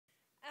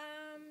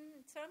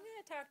So I'm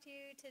going to talk to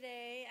you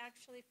today.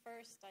 Actually,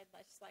 first, I'd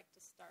just like to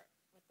start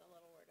with a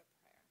little word of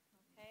prayer,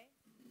 okay?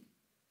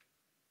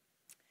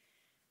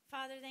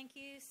 Father, thank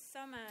you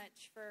so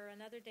much for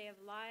another day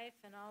of life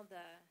and all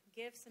the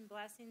gifts and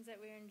blessings that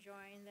we're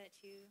enjoying that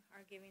you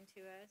are giving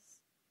to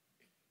us.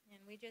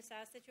 And we just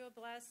ask that you will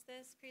bless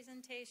this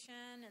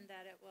presentation and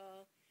that it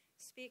will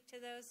speak to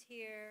those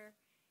here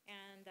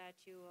and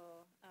that you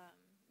will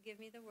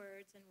give me the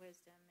words and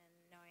wisdom and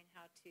knowing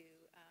how to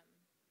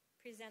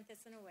present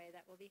this in a way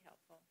that will be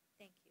helpful.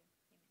 Thank you.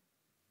 Amen.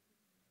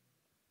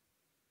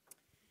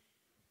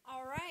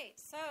 All right.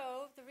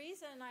 So the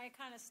reason I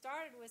kind of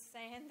started with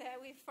saying that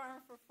we've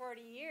farmed for 40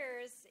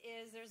 years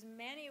is there's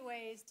many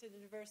ways to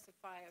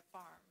diversify a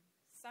farm.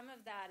 Some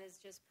of that is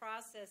just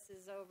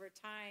processes over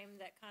time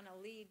that kind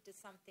of lead to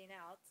something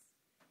else.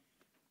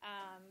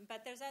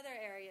 But there's other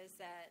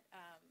areas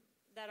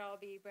that I'll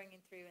be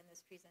bringing through in this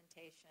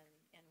presentation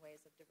in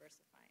ways of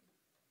diversifying.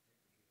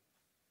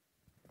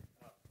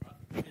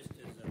 Just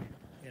as an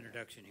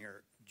introduction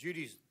here,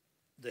 Judy's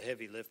the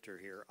heavy lifter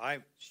here. I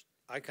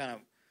kind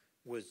of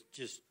was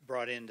just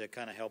brought in to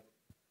kind of help.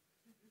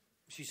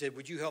 She said,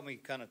 would you help me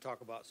kind of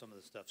talk about some of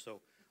the stuff? So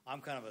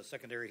I'm kind of a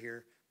secondary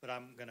here, but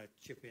I'm going to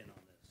chip in on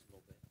this a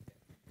little bit.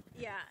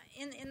 Yeah,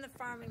 in the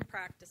farming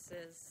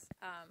practices,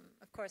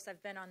 of course,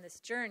 I've been on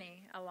this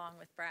journey along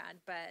with Brad,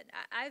 but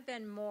I've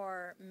been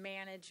more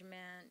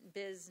management,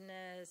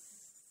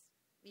 business,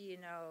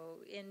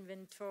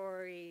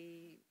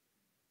 inventory,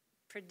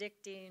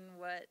 predicting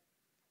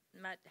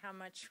how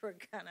much we're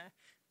going to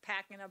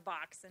pack in a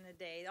box in a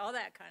day, all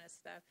that kind of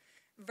stuff,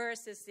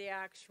 versus the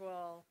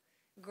actual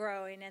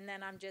growing. And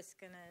then I'm just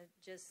going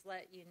to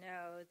let you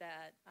know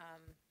that,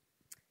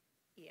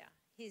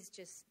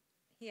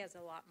 he has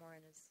a lot more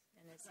in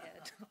his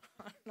head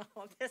on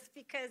all this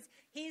because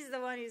he's the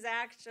one who's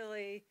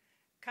actually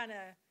kind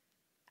of,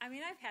 I've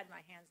had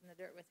my hands in the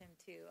dirt with him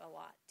too, a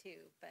lot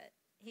too, but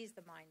he's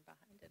the mind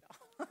behind it all.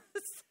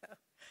 So.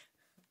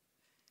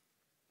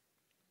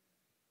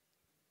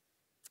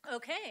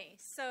 Okay,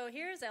 so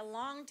here's a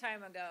long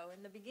time ago.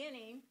 In the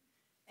beginning,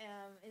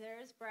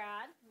 there's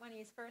Brad when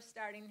he's first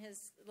starting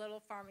his little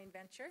farming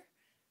venture.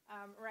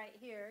 Right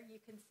here, you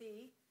can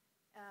see,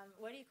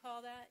 what do you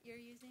call that you're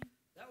using?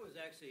 That was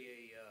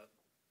actually a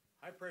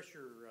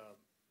high-pressure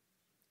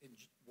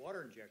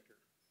water injector.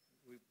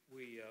 We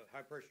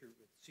high pressure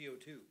with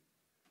CO2,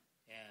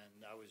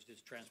 and I was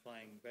just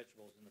transplanting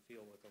vegetables in the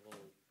field with a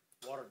little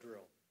water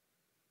drill.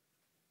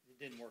 It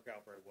didn't work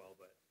out very well,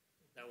 but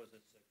that was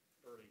its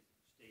early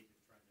stage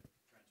of trying to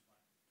transplant.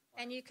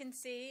 And you can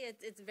see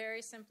it's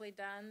very simply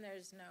done.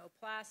 There's no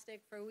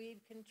plastic for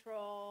weed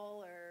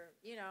control or,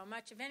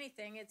 much of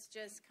anything. It's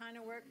just kind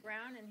of work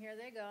ground, and here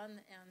they go, and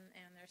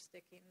they're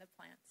sticking the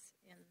plants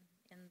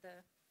in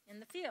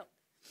the field.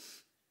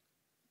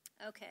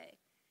 Okay.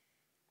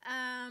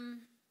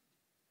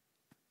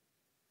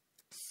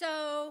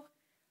 So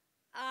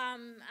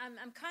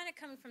I'm kind of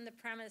coming from the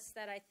premise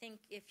that I think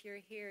if you're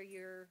here,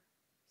 you're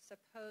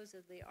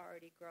supposedly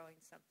already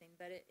growing something,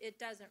 but it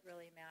doesn't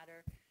really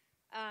matter.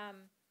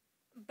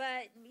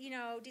 But,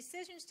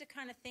 decisions to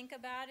kind of think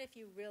about if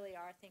you really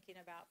are thinking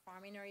about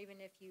farming, or even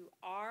if you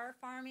are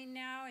farming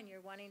now and you're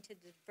wanting to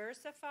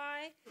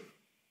diversify,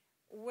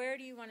 where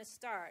do you want to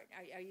start?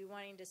 Are you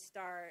wanting to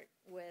start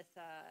with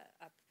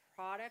a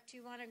product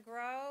you want to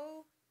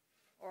grow?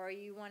 Or are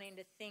you wanting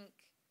to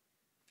think,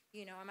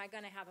 am I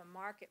going to have a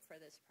market for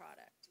this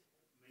product?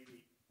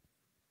 Maybe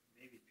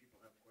people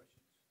have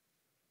questions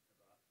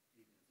about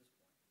even at this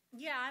point.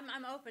 Yeah,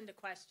 I'm open to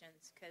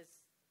questions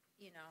because,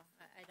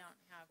 I don't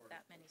have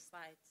that many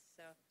slides.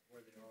 So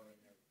where they are in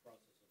their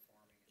process of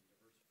farming and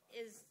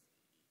diversifying.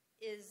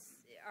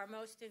 Are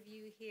most of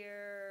you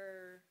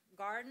here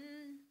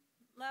garden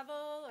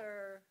level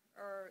or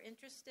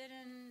interested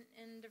in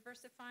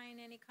diversifying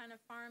any kind of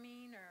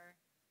farming, or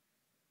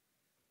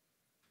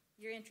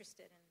you're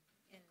interested in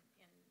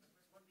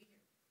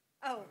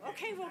Oh,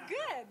 okay, well,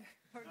 good.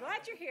 We're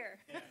glad you're here.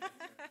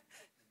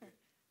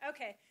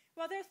 Okay,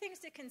 well, there are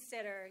things to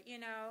consider,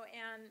 and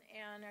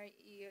are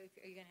you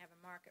going to have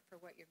a market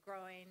for what you're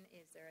growing?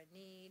 Is there a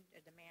need,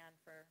 a demand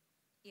for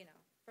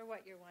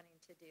what you're wanting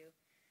to do?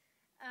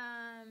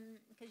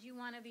 Because you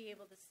want to be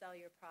able to sell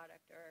your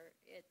product, or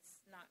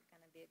it's not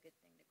going to be a good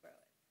thing to grow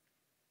it.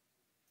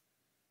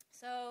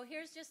 So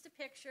here's just a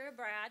picture of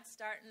Brad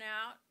starting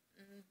out.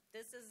 And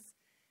this is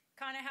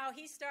kind of how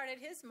he started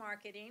his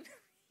marketing.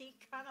 He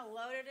kind of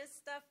loaded his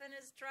stuff in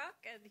his truck,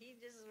 and he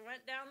just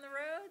went down the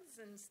roads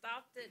and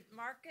stopped at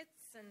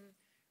markets and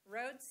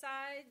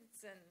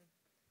roadsides. And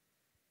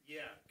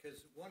yeah,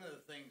 because one of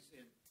the things,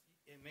 it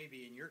may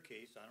be in your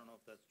case, I don't know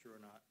if that's true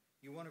or not,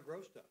 you want to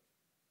grow stuff.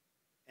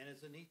 And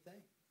it's a neat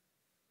thing.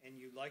 And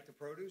you like the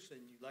produce,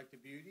 and you like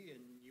the beauty,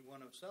 and you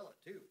want to sell it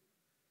too.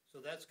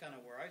 So that's kind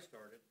of where I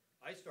started.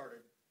 I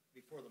started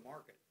before the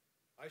market.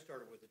 I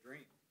started with a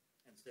dream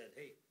and said,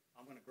 hey,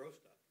 I'm going to grow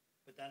stuff.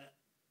 But then, of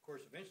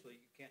course, eventually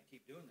you can't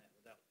keep doing that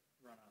without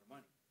running out of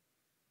money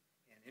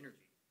and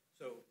energy.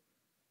 So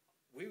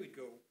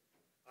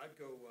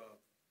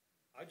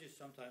I'd just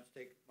sometimes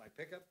take my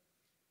pickup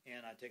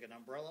and I'd take an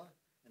umbrella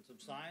and some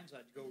signs.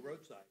 I'd go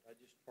roadside. I'd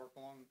just park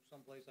along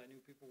someplace I knew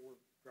people were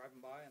driving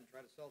by and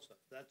try to sell stuff.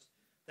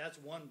 That's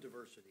one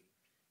diversity,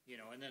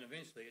 and then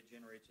eventually it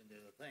generates into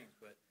other things.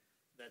 But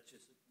that's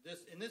just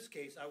this. In this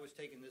case, I was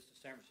taking this to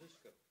San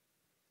Francisco.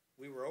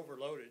 We were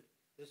overloaded.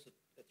 This is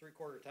a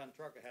 3/4-ton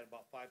truck. It had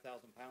about 5,000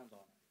 pounds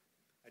on it.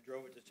 I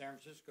drove it to San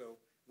Francisco.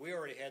 We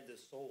already had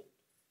this sold,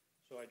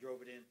 so I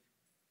drove it in.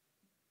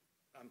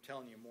 I'm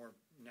telling you more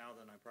now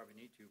than I probably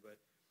need to, but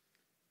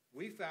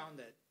we found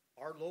that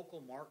our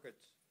local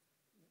markets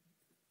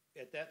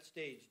at that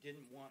stage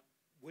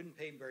wouldn't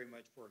pay very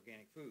much for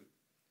organic food.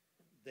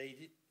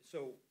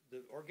 So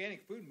the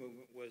organic food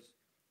movement was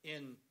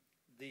in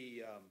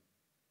the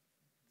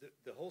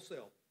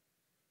wholesale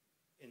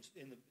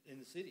in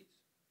the cities.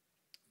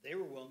 They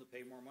were willing to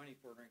pay more money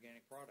for an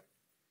organic product.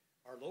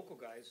 Our local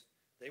guys,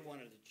 they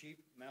wanted a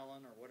cheap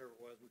melon or whatever it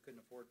was. We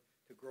couldn't afford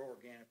to grow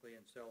organically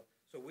and sell.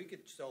 So we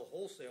could sell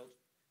wholesale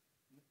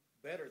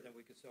better than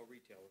we could sell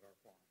retail at our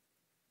farm.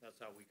 That's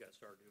how we got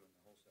started doing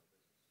the wholesale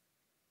business.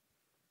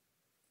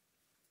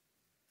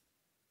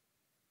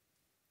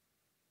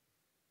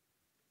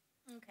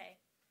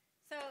 Okay.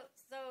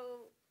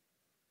 So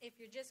if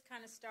you're just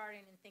kind of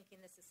starting and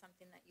thinking this is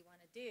something that you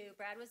want to do,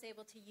 Brad was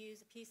able to use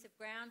a piece of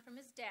ground from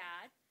his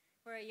dad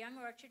where a young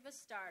orchard was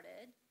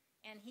started,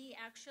 and he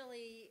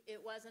actually,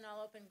 it wasn't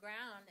all open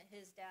ground.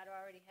 His dad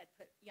already had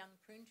put young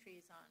prune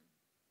trees on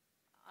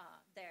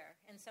there.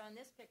 And so in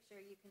this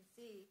picture you can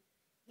see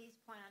he's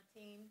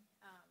planting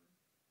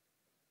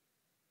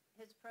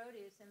his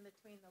produce in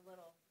between the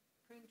little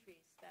prune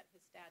trees that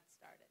his dad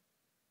started.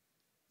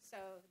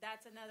 So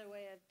that's another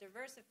way of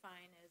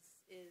diversifying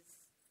is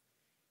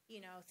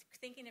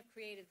thinking of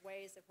creative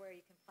ways of where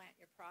you can plant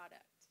your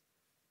product.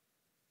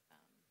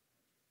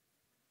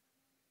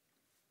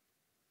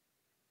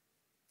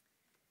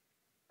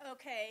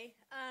 Okay,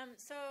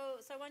 so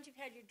once you've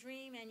had your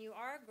dream and you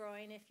are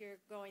growing, if you're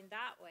going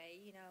that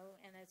way,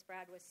 and as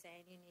Brad was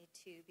saying, you need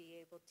to be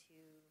able to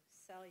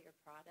sell your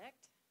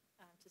product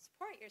to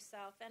support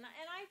yourself. And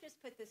I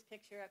just put this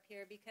picture up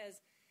here because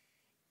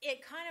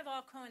it kind of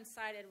all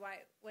coincided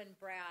when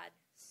Brad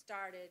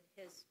started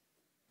his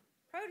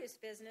produce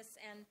business,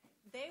 and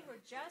they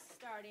were just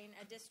starting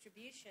a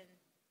distribution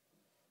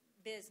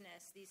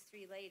business, these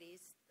three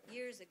ladies,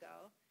 years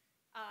ago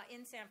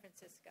in San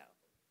Francisco.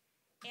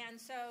 And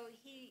so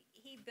he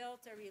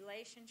built a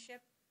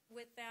relationship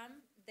with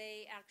them.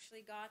 They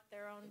actually got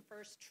their own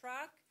first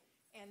truck,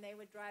 and they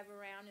would drive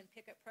around and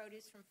pick up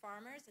produce from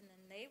farmers, and then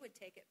they would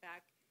take it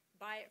back,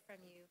 buy it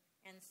from you,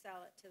 and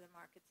sell it to the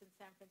markets in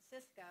San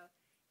Francisco.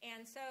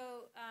 And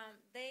so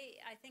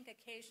they, I think,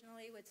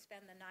 occasionally would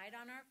spend the night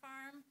on our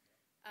farm.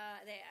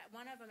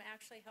 One of them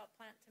actually helped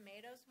plant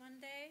tomatoes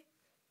one day.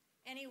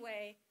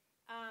 Anyway,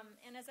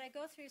 and as I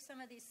go through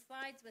some of these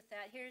slides with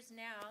that, here's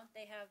now,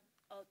 they have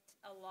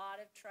a lot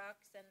of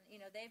trucks, and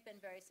they've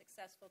been very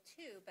successful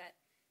too, but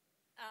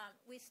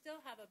we still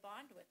have a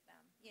bond with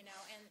them,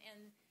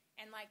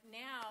 and like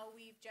now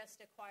we've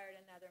just acquired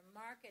another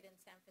market in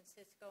San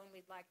Francisco, and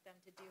we'd like them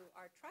to do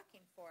our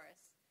trucking for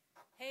us.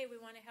 Hey, we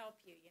want to help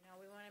you,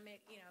 we want to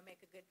make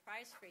a good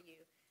price for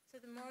you.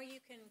 So the more you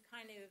can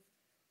kind of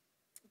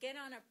get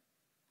on a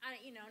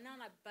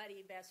not a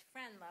buddy best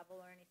friend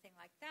level or anything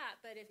like that,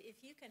 but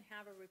if you can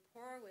have a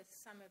rapport with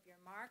some of your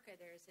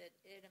marketers, it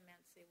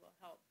immensely will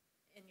help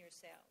in your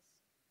sales.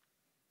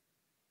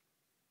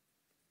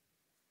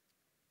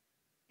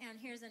 And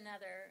here's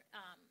another.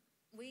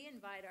 We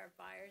invite our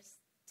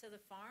buyers to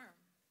the farm.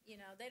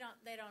 They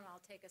don't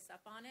all take us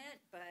up on it,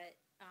 but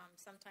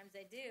sometimes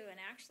they do. And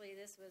actually,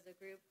 this was a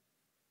group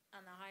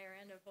on the higher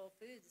end of Whole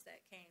Foods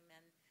that came,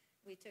 and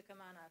we took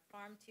them on a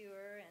farm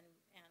tour, and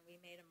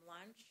we made them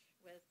lunch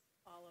with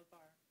all of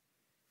our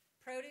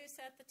produce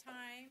at the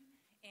time,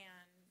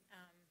 and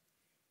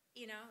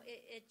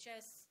it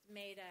just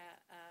made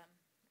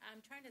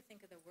I'm trying to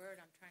think of the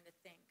word I'm trying to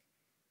think,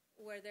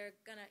 where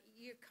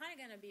you're kind of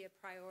gonna be a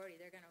priority.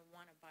 They're gonna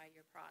want to buy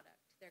your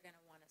product. They're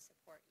gonna want to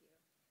support you.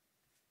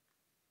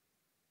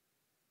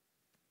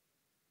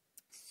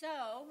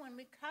 So when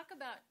we talk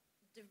about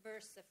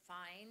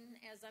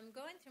diversifying, as I'm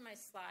going through my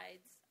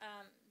slides,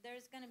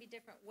 there's going to be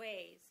different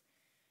ways.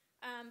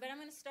 But I'm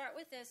going to start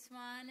with this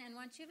one. And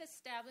once you've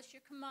established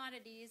your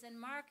commodities and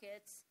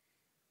markets,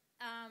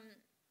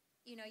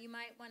 you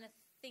might want to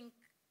think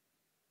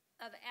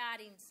of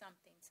adding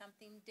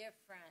something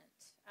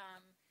different.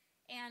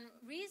 And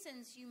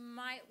reasons you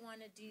might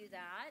want to do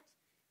that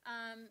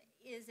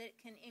is it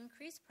can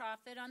increase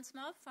profit on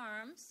small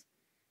farms.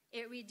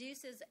 It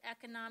reduces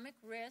economic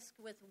risk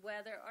with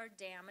weather or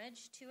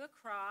damage to a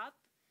crop.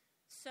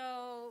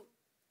 So,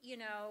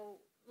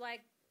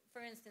 like, for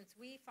instance,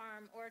 we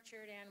farm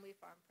orchard and we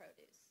farm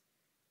produce.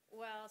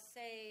 Well,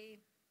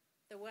 say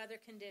the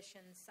weather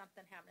conditions,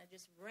 something happened. It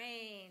just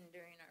rained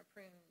during our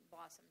prune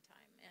blossom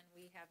time, and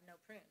we have no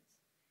prunes.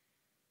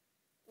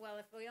 Well,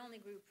 if we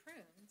only grew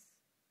prunes,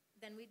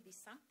 then we'd be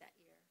sunk that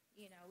year.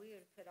 We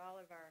would have put all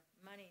of our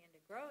money into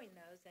growing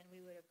those, and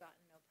we would have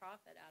gotten no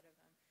profit out of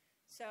them.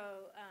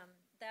 So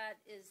that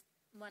is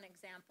one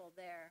example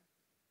there.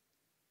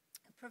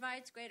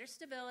 provides greater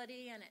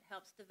stability, and it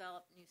helps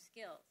develop new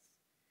skills.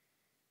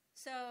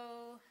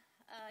 So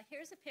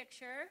here's a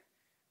picture.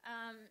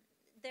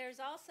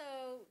 There's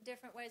also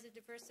different ways of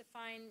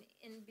diversifying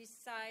in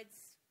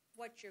besides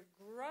what you're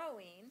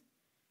growing,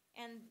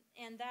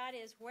 and that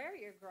is where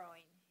you're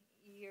growing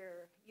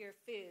your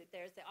food.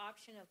 There's the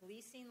option of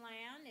leasing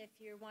land if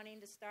you're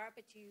wanting to start,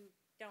 but you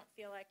don't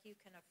feel like you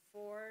can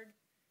afford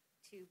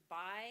to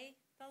buy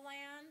the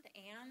land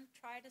and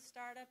try to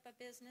start up a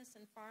business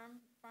and farm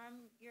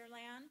your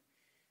land.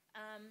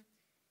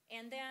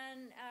 And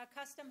then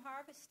custom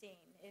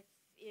harvesting.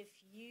 If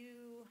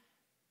you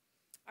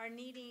are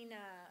needing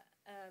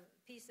a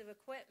piece of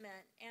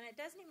equipment, and it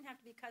doesn't even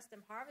have to be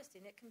custom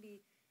harvesting. It can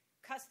be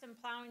custom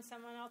plowing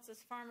someone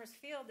else's farmer's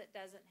field that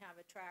doesn't have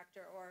a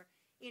tractor, or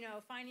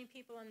finding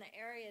people in the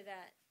area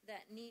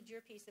that need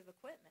your piece of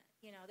equipment.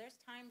 There's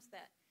times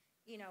that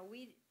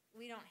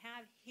we don't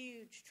have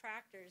huge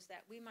tractors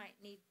that we might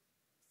need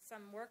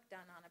some work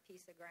done on a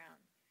piece of ground,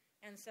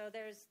 and so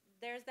that's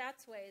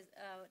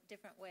a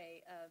different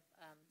way of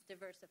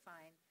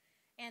diversifying.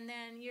 And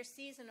then your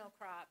seasonal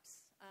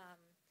crops,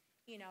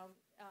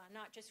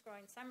 not just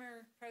growing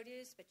summer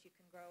produce, but you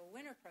can grow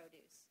winter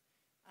produce.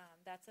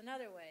 That's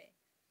another way.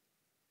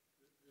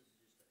 This is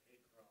just a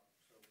hay crop.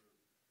 So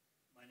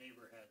my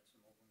neighbor had some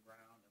open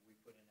ground, and we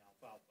put in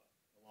alfalfa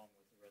along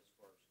with the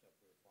reservoir stuff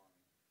we were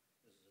farming.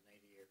 This is an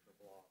 80-acre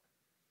block,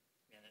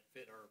 and it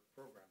fit our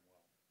program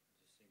well. It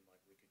just seemed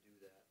like we could do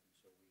that, and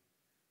so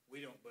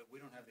we don't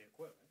have the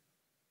equipment,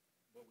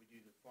 but we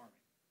do the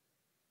farming.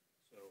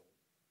 So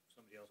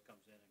somebody else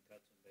comes in and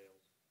cuts and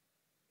bales it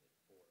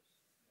for us.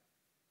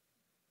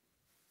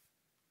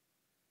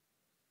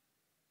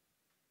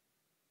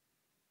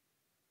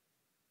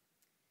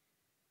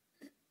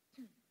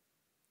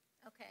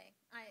 Okay,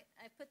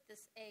 I put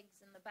this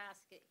eggs in the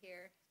basket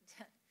here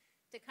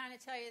to kind of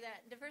tell you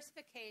that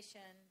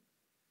diversification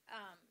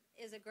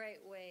is a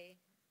great way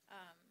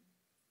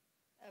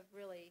of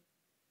really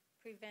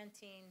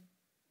preventing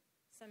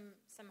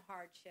some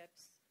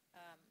hardships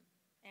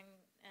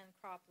and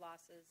crop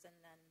losses, and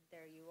then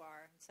there you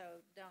are.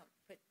 So don't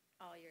put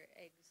all your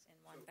eggs in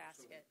one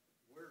basket.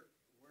 So where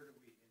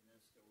do we, in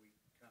this, do we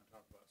kind of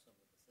talk about some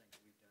of the things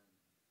we've done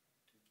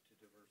to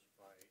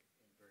diversify in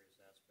various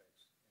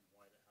aspects, and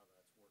how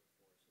that's worked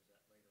for us? Is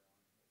that later on?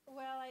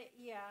 Well,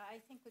 I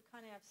think we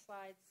kind of have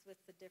slides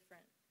with the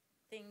different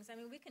things. I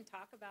mean, we can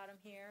talk about them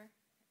here,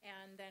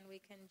 and then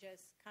we can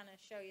just kind of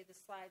show you the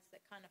slides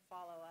that kind of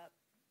follow up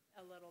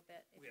a little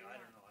bit. I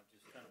don't know. I'm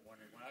just kind of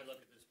wondering. When I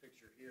look at this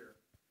picture here,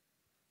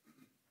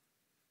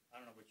 I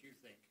don't know what you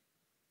think,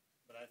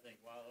 but I think,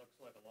 wow, it looks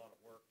like a lot of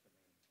work to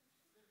me.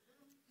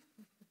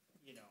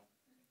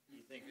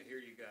 You think that here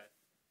you got,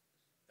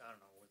 I don't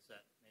know, what's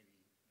that, maybe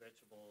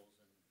vegetables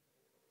and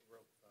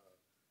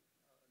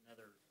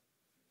another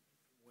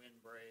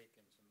windbreak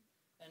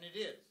and it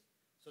is.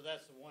 So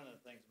that's one of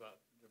the things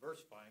about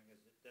diversifying,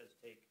 is it does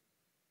take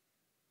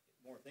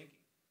more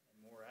thinking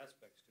and more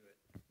aspects to it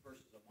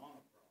versus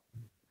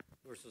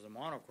a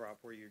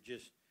monocrop where you're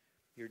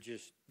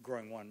just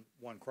growing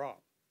one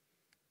crop.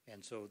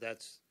 And so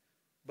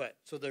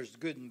so there's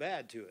good and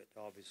bad to it,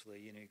 obviously.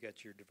 You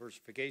got your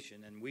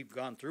diversification, and we've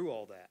gone through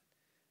all that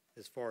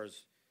as far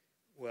as,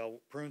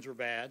 well, prunes were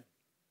bad.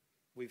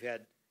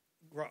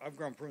 I've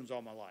grown prunes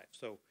all my life.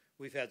 So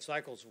we've had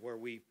cycles where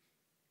we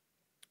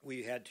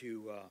had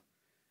to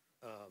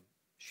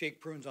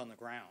shake prunes on the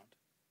ground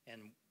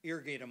and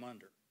irrigate them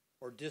under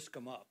or disc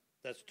them up.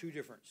 That's two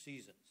different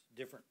seasons,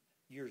 different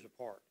years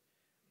apart.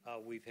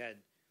 We've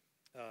had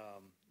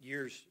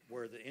years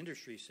where the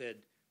industry said,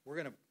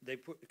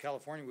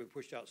 California, we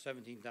pushed out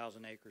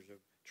 17,000 acres of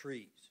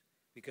trees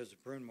because the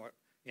prune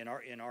in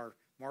our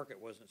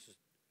market wasn't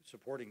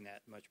supporting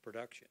that much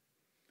production.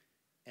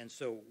 And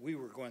so we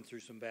were going through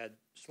some bad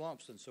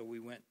slumps, and so we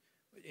went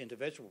into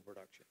vegetable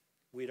production.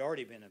 We'd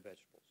already been in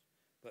vegetables,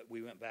 but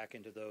we went back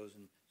into those,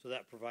 and so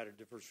that provided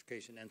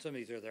diversification. And some of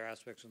these other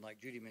aspects, and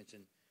like Judy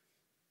mentioned,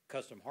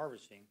 custom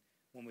harvesting.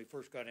 When we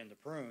first got into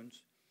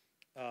prunes,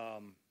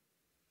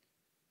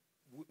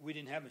 we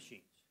didn't have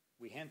machines.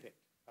 We handpicked.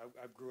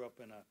 I grew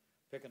up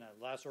picking a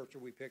last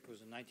orchard we picked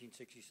was in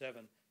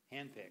 1967,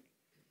 handpick,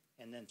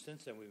 and then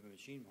since then we've been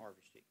machine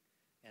harvesting.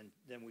 And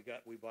then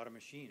we bought a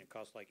machine. It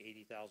cost like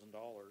 $80,000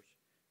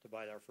 to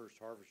buy our first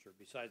harvester,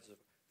 besides the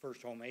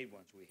first homemade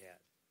ones we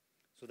had.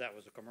 So that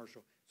was a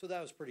commercial. So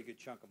that was a pretty good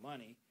chunk of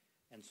money.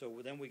 And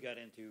so then we got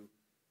into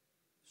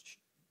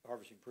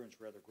harvesting prunes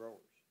for other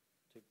growers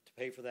to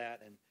pay for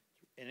that, and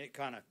it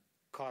kind of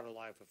caught a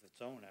life of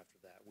its own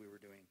after that. We were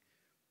doing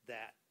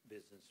that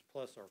business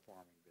plus our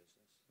farming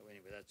business. So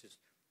anyway, that's just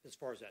as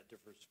far as that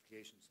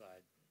diversification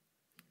side.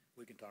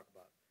 We can talk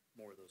about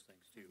more of those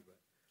things too, but.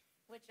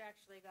 Which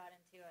actually got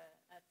into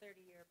a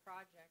 30-year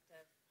project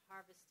of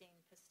harvesting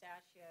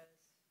pistachios.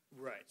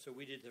 Right. So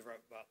we did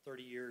about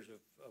 30 years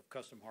of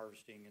custom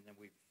harvesting, and then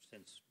we've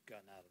since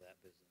gotten out of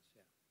that business,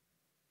 yeah.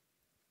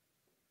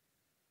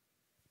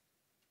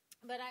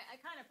 But I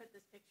kind of put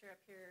this picture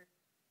up here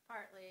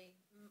partly,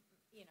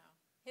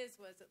 his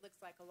was, it looks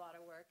like a lot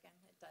of work, and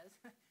it does.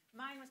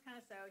 Mine was kind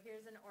of so,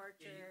 here's an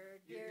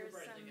orchard, You're here's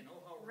probably some thinking,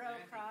 oh, how row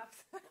romantic. crops.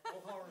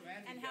 Oh, how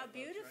romantic And that how looks,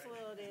 beautiful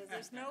right? it is.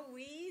 There's no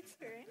weeds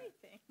or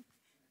anything.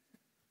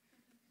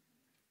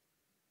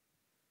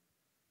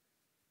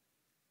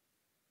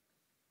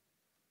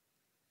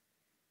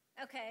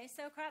 Okay,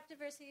 so crop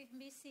diversity can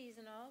be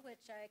seasonal,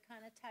 which I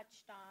kind of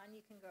touched on.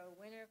 You can grow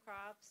winter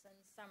crops and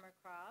summer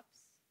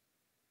crops,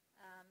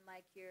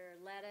 like your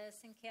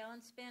lettuce and kale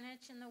and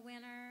spinach in the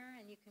winter,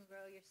 and you can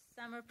grow your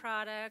summer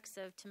products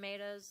of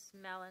tomatoes,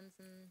 melons,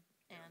 and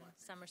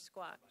summer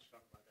squash. Let's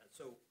talk about that.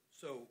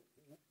 So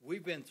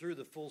we've been through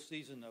the full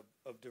season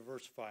of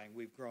diversifying.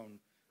 We've grown,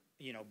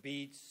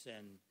 beets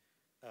and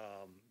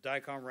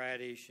daikon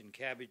radish and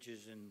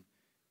cabbages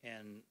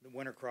and the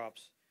winter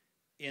crops.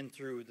 In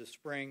through the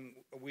spring,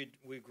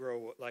 we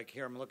grow, like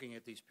here I'm looking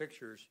at these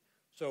pictures.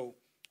 So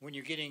when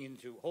you're getting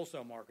into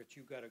wholesale markets,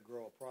 you've got to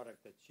grow a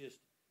product that's just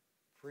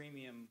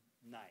premium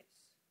nice,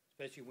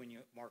 especially when you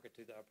market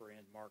to the upper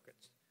end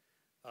markets.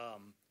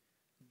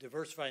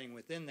 Diversifying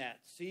within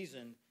that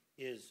season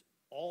is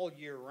all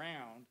year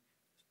round,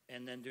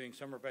 and then doing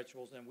summer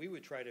vegetables. And we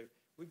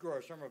grow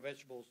our summer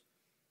vegetables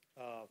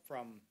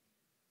from,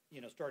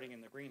 starting in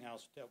the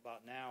greenhouse to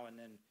about now, and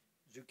then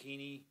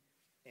zucchini.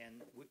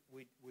 And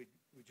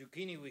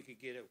zucchini we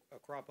could get a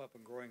crop up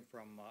and growing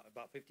from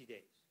about 50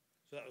 days.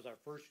 So that was our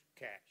first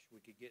catch we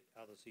could get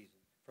out of the season,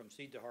 from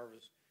seed to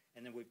harvest.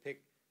 And then we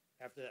pick,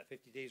 after that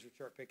 50 days, we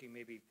start picking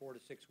maybe 4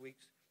 to 6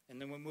 weeks. And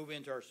then we move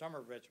into our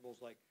summer vegetables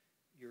like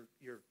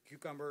your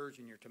cucumbers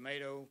and your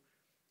tomato.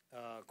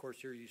 Of course,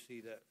 here you see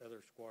the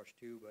other squash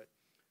too. But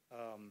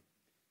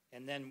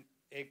and then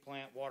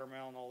eggplant,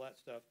 watermelon, all that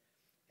stuff.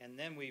 And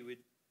then we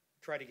would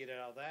try to get it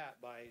out of that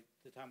by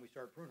the time we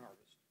start prune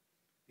harvest.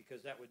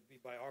 Because that would be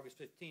by August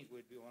 15th,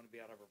 we'd want to be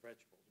out of our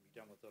vegetables and be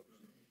done with those.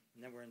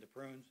 And then we're into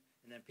prunes,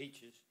 and then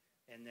peaches,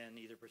 and then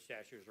either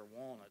pistachios or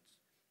walnuts.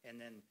 And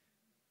then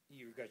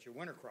you've got your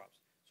winter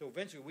crops. So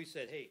eventually we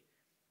said, hey,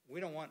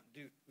 we don't want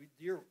to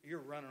you're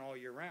running all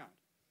year round.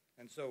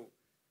 And so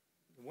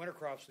the winter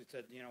crops, we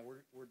said,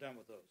 we're done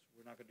with those.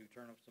 We're not going to do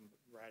turnips and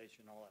radish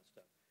and all that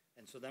stuff.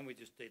 And so then we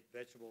just did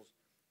vegetables.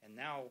 And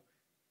now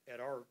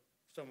at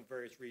some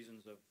various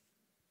reasons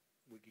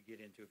we could get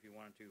into if you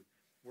wanted to,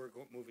 we're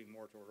moving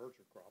more toward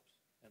orchard crops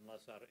and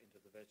less out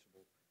into the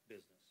vegetable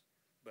business.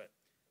 But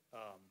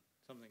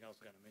something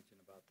else I got to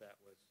mention about that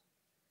was,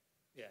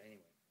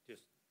 anyway,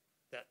 just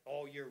that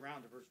all year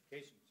round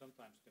diversification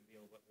sometimes can be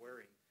a little bit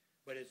wearing,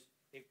 but it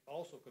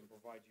also can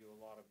provide you a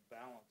lot of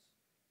balance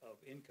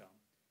of income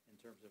in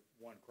terms of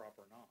one crop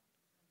or not.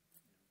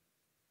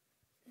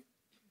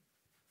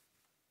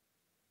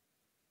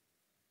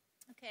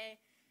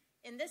 Okay,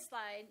 in this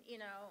slide,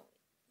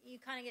 you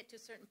kind of get to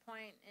a certain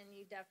point and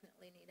you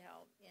definitely need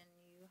help and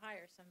you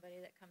hire somebody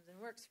that comes and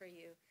works for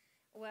you.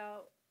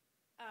 Well,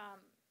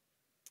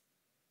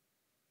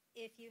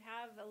 if you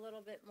have a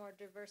little bit more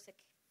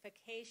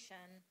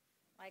diversification,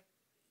 like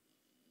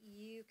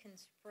you can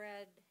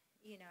spread,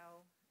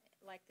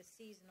 like the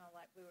seasonal,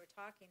 like we were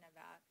talking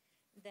about,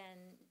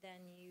 then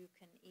you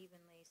can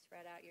evenly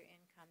spread out your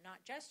income,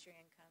 not just your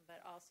income, but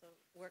also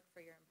work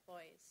for your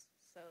employees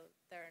so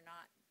they're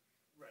not.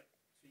 Right.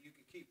 So you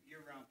could keep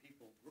year-round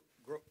people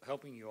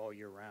helping you all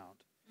year round,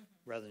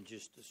 rather than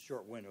just a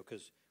short window.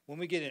 Because when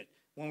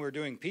we're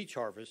doing peach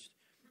harvest,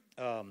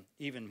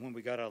 even when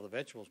we got out of the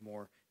vegetables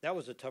more, that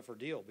was a tougher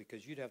deal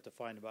because you'd have to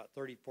find about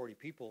 30, 40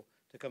 people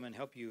to come and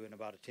help you in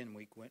about a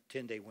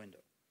 10-day window.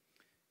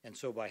 And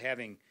so by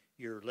having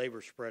your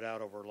labor spread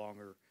out over a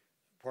longer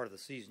part of the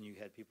season, you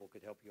had people who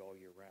could help you all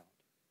year round.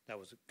 That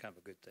was kind of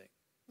a good thing.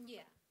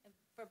 Yeah,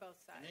 for both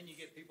sides. And then you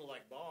get people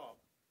like Bob.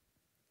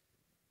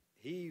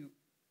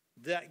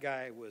 That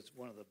guy was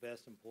one of the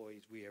best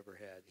employees we ever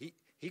had.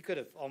 He could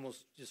have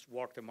almost just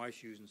walked in my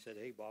shoes and said,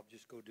 hey, Bob,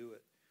 just go do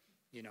it.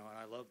 And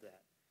I love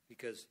that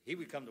because he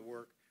would come to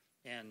work.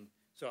 And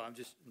so I'm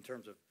just, in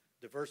terms of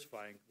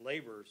diversifying,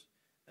 labor's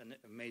an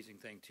amazing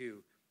thing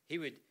too. He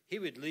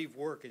would leave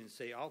work and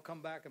say, I'll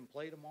come back and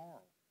play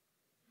tomorrow.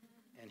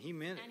 And he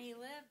meant it. And he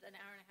lived an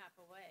hour and a half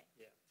away.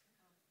 Yeah.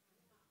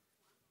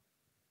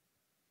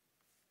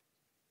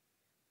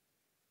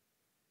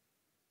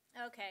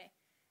 Okay.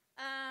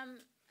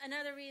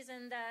 Another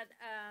reason that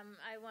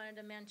I wanted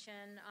to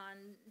mention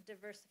on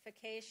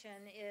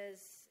diversification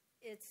is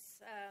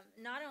it's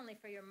not only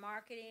for your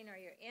marketing or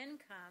your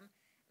income,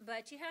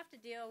 but you have to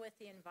deal with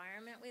the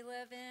environment we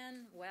live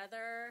in,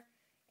 weather,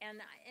 and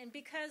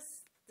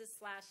because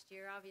this last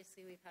year,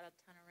 obviously we've had a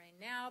ton of rain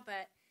now,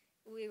 but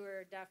we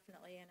were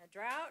definitely in a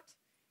drought,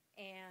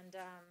 and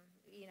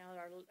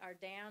our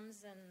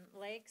dams and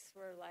lakes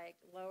were like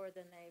lower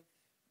than they've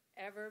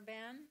ever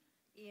been,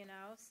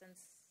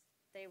 since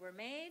they were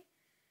made.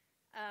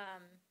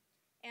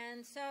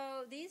 And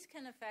so these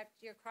can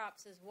affect your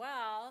crops as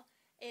well.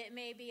 It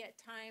may be at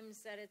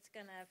times that it's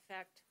going to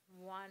affect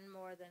one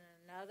more than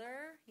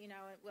another.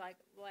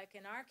 Like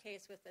in our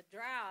case with the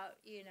drought,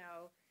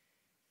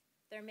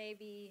 there may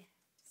be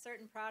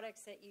certain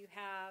products that you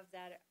have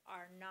that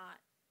are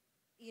not,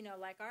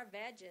 like our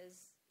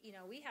veggies,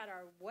 we had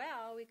our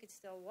well, we could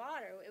still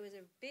water. It was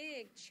a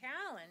big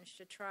challenge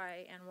to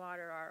try and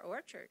water our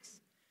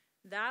orchards.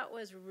 That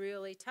was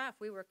really tough.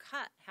 We were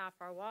cut half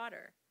our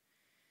water.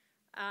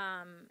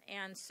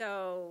 And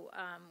so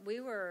we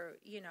were,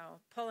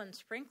 pulling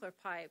sprinkler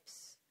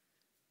pipes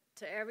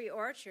to every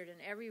orchard and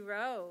every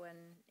row.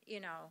 And,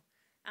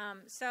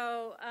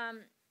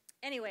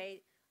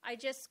 anyway, I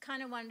just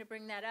kind of wanted to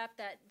bring that up,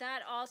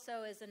 that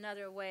also is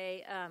another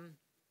way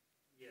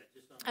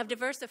of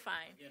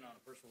diversifying. Again, on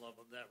a personal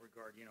level, in that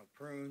regard,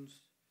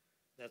 prunes,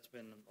 that's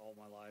been all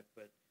my life.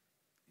 But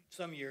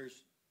some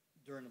years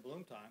during the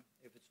bloom time,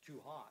 if it's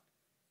too hot,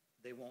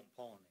 they won't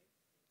pollinate.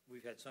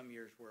 We've had some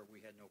years where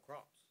we had no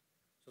crops.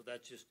 So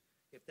that's just,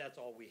 if that's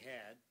all we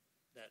had,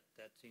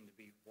 that seemed to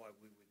be why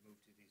we would move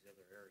to these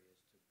other areas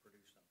to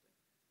produce something.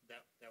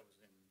 That was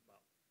in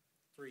about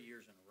 3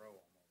 years in a row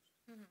almost.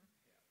 Mm-hmm.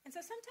 Yeah. And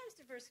so sometimes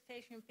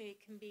diversification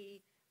can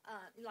be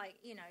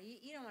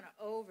you don't want to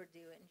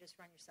overdo it and just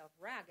run yourself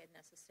ragged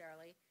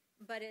necessarily.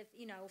 But if,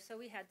 so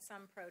we had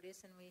some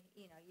produce and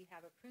you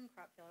have a prune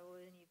crop filler, well,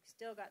 then you've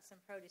still got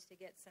some produce to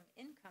get some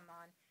income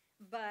on.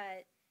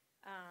 But,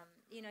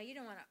 you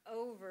don't want to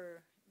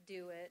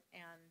overdo it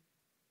and,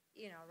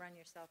 run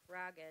yourself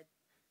ragged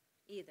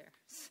either.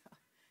 So,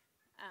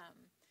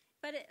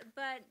 but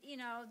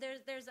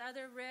there's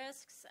other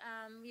risks,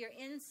 your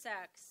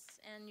insects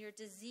and your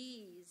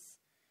disease,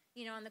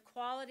 and the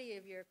quality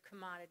of your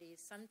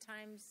commodities.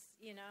 Sometimes,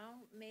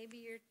 maybe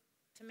your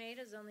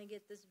tomatoes only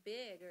get this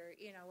big or,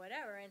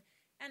 whatever.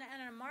 And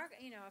a market,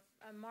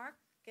 a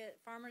market,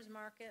 farmer's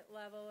market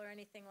level or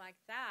anything like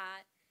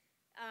that,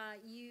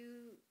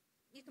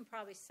 you can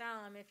probably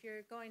sell them. If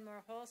you're going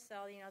more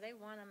wholesale, they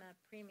want them a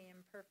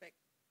premium, perfect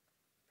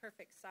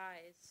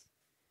size.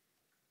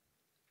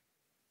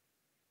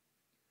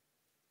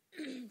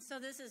 So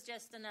this is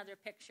just another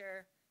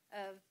picture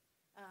of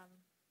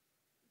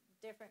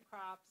different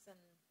crops and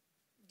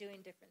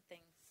doing different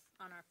things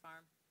on our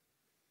farm.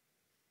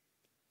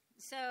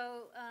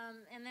 So,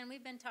 and then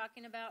we've been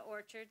talking about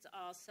orchards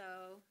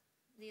also.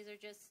 These are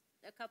just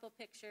a couple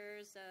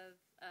pictures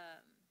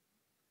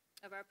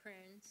of our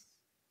prunes.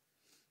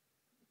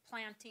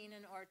 Planting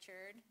an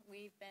orchard.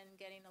 We've been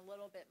getting a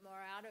little bit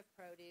more out of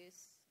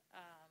produce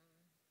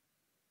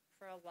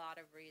for a lot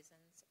of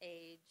reasons.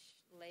 Age,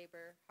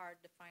 labor,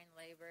 hard to find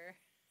labor,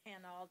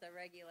 and all the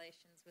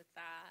regulations with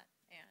that.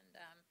 And,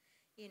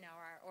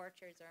 our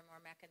orchards are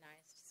more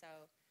mechanized,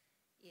 so,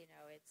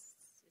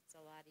 it's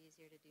a lot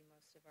easier to do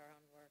most of our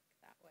own work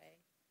that way.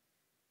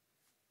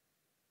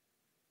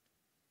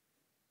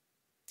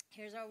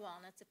 Here's our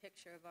walnuts, a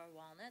picture of our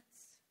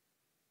walnuts.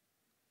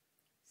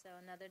 So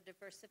another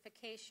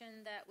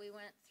diversification that we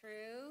went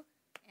through,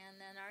 and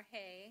then our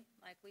hay,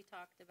 like we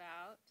talked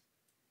about.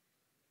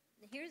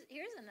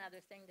 Here's another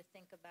thing to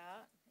think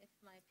about, if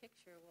my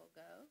picture will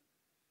go.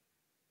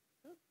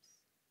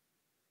 Oops.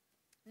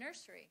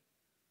 Nursery.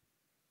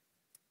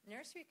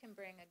 Nursery can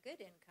bring a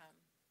good income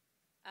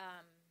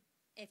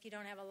if you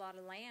don't have a lot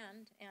of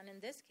land. And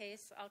in this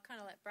case, I'll kind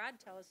of let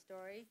Brad tell a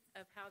story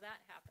of how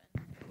that happened.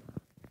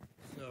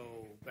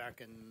 So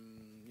back in,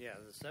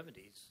 the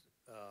 70s,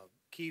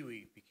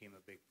 kiwi became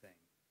a big thing.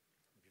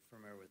 If you're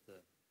familiar with the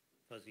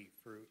fuzzy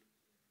fruit.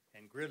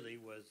 And Gridley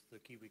was the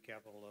kiwi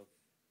capital of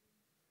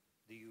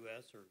the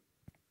U.S., or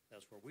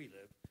that's where we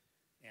lived.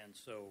 And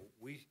so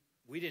we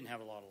didn't have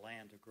a lot of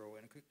land to grow,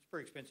 and it's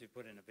pretty expensive to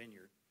put in a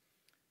vineyard.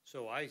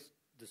 So I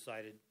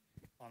decided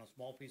on a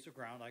small piece of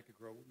ground I could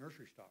grow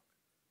nursery stock.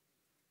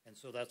 And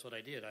so that's what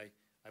I did.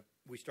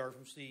 We started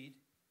from seed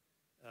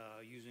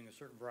using a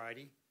certain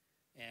variety,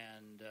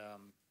 and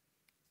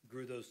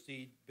grew those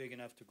seed big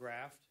enough to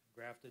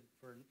grafted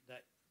for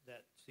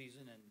that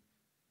season,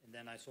 and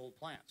then I sold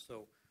plants.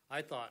 So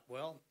I thought,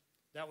 well,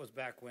 that was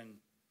back when,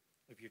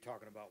 if you're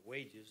talking about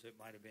wages, it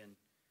might have been,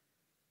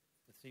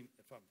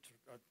 if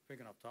I'm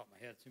picking off the top of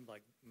my head, it seemed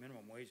like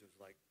minimum wage was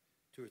like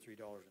 $2 or $3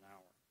 an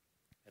hour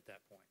at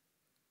that point.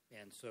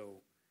 And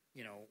so,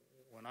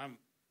 when I'm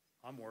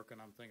working,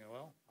 I'm thinking,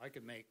 well, I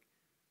could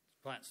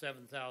plant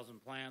 7,000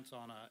 plants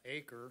on an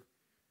acre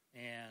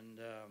and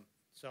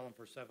sell them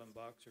for $7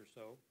 or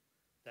so.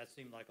 That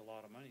seemed like a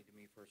lot of money to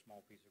me for a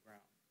small piece of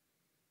ground.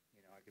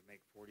 I could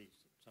make $40,000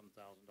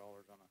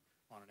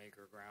 on an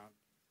acre of ground.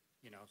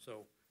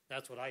 So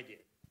that's what I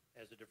did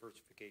as a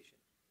diversification.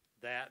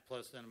 That,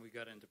 plus then we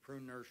got into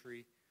prune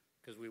nursery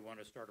because we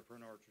wanted to start a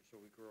prune orchard,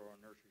 so we grew our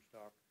nursery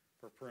stock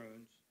for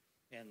prunes.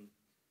 And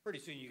pretty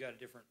soon you got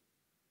a different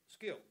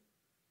skill.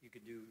 You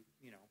can do,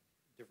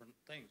 different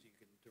things you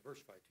can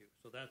diversify to.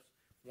 So that's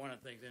one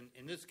of the things. And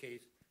in this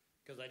case,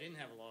 because I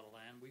didn't have a lot of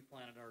land, we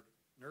planted our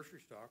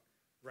nursery stock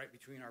right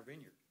between our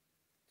vineyard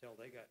until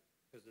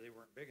because they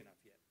weren't big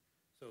enough yet.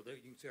 So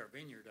you can see our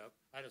vineyard up.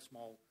 I had a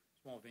small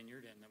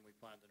vineyard, and then we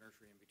planted the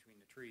nursery in between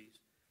the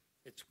trees.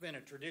 It's been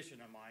a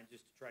tradition of mine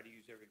just to try to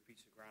use every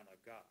piece of ground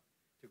I've got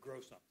to grow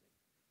something,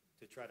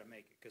 to try to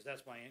make it, because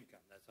that's my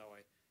income. That's how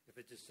if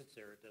it just sits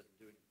there, it doesn't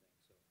do anything.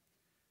 So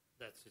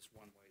that's just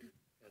one way that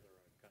Heather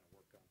I kind of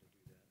worked on to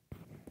do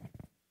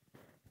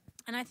that.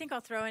 And I think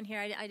I'll throw in here,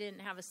 I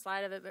didn't have a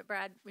slide of it, but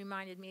Brad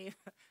reminded me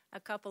a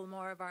couple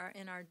more of our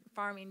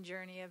farming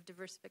journey of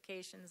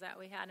diversifications that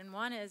we had. And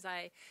one is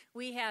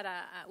we have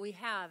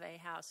a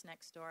house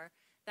next door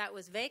that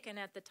was vacant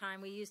at the time.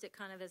 We used it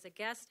kind of as a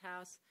guest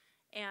house,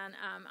 and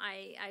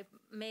I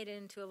made it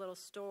into a little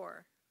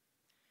store.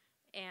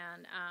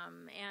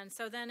 And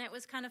so then it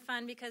was kind of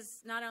fun because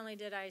not only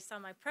did I sell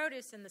my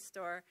produce in the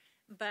store,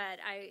 but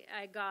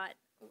I got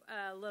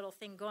a little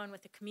thing going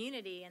with the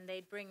community, and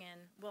they'd bring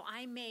in, well,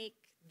 I make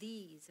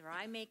these, or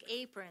I make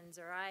aprons,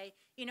 or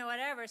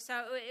whatever.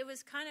 So it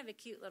was kind of a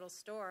cute little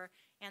store,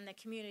 and the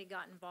community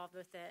got involved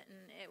with it,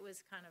 and it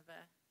was kind of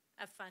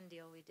a fun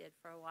deal we did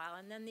for a while.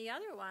 And then the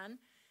other one,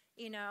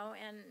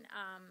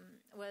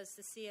 was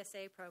the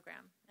CSA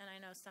program. And I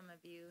know some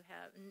of you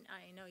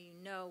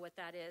know what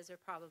that is, or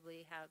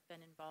probably have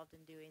been involved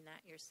in doing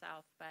that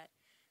yourself, but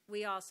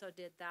we also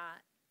did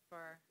that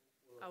for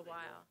a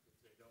while.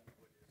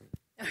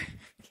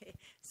 Okay,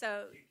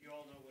 so you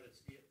all know what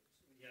it's.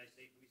 Yeah,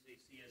 we say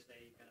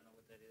CSA. You kind of know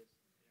what that is.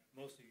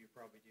 Most of you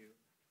probably do.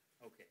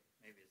 Okay,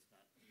 maybe it's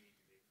not.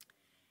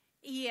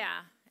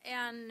 Yeah,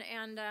 and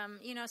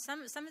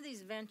some of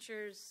these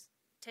ventures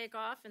take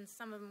off, and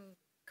some of them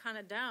kind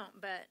of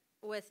don't. But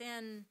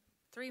within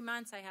 3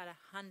 months, I had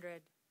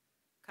 100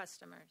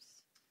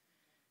 customers.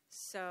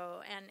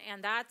 So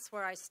and that's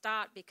where I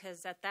stopped,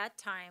 because at that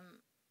time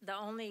the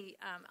only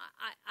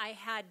I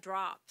had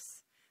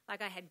drops.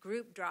 Like I had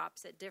group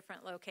drops at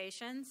different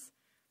locations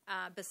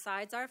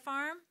besides our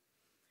farm,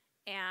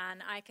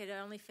 and I could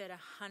only fit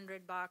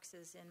 100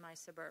 boxes in my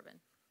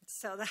Suburban.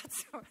 So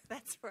that's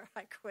where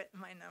I quit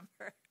my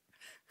number.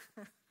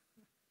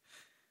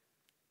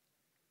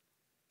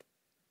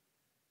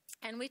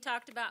 And we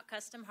talked about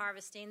custom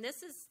harvesting.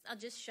 This is, I'll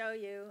just show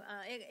you,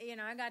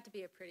 I got to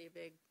be a pretty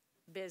big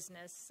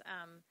business.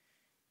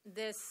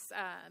 This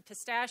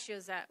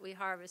pistachios that we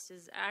harvest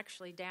is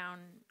actually down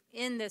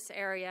in this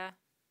area.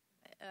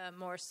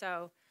 More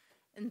so.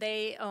 And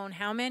they own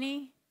how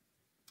many?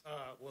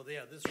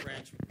 This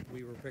ranch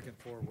we were picking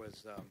for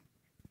was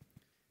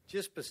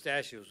just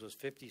pistachios was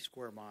 50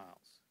 square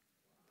miles.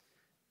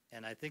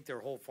 And I think their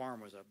whole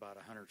farm was about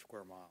 100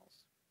 square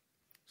miles.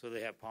 So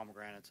they have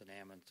pomegranates and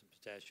almonds and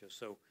pistachios.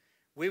 So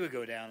we would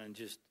go down and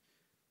just,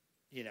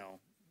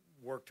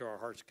 work to our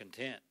heart's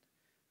content,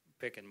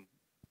 picking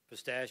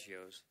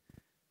pistachios.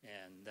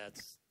 And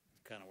that's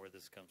kind of where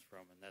this comes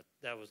from. And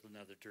that was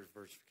another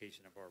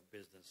diversification of our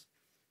business.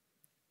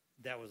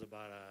 That was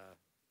about a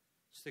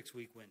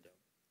 6-week window.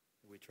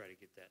 We try to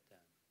get that done.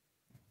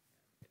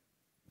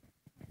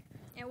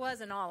 It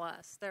wasn't all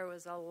us. There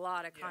was a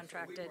lot of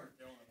contracted. So we weren't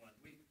the only one.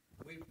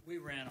 We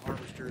ran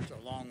harvesters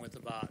along with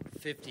about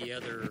 50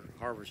 other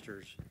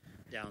harvesters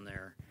down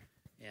there.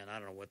 And I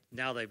don't know what,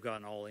 now they've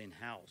gotten all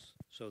in-house.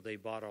 So they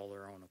bought all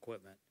their own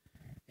equipment.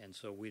 And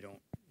so we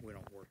don't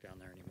work down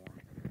there anymore.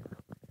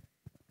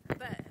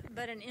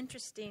 But an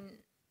interesting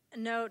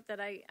note that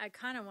I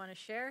kind of want to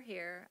share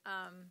here,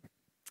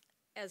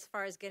 as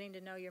far as getting to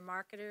know your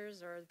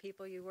marketers or the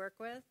people you work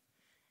with,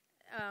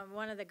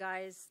 one of the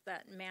guys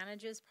that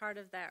manages part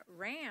of that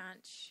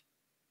ranch,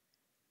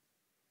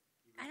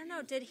 I don't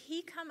know, did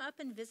he come up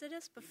and visit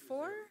us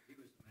before? He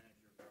was the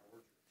manager of our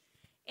orchard.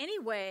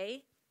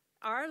 Anyway,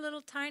 our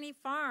little tiny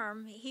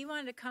farm, he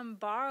wanted to come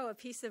borrow a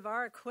piece of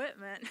our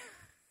equipment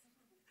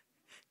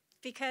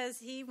because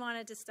he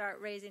wanted to start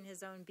raising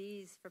his own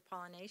bees for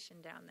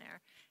pollination down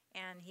there,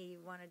 and he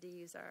wanted to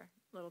use our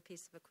little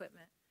piece of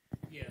equipment.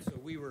 Yeah, so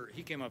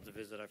he came up to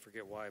visit, I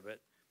forget why, but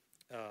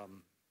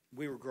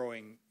we were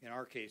growing, in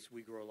our case,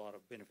 we grow a lot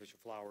of beneficial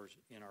flowers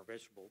in our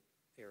vegetable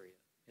area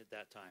at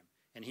that time.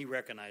 And he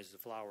recognized the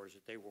flowers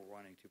that they were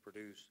wanting to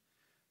produce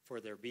for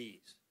their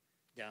bees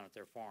down at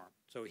their farm.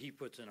 So he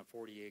puts in a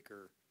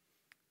 40-acre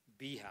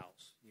bee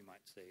house, you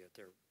might say, at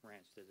their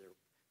ranch.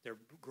 They're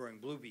growing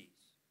blue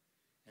bees.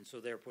 And so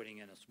they're putting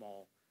in a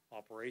small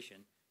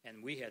operation,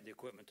 and we had the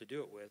equipment to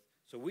do it with.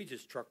 So we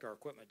just trucked our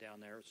equipment down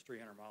there. It's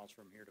 300 miles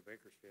from here to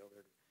Bakersfield,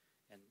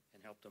 and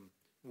helped them.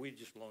 We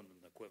just loaned them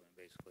the equipment,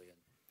 basically.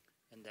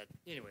 And that,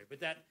 anyway, but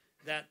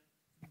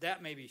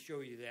that maybe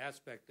show you the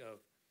aspect of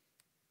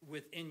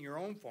within your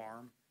own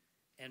farm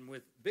and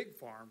with big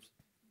farms,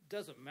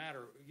 doesn't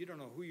matter. You don't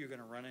know who you're going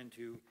to run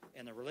into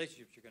and the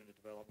relationships you're going to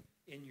develop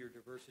in your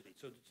diversity.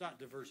 So it's not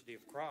diversity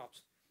of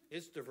crops.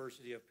 It's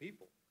diversity of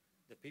people,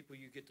 the people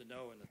you get to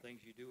know and the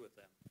things you do with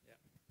them. Yeah.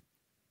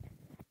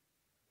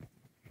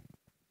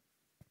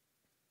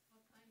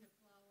 What kind of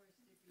flowers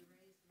did you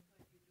raise and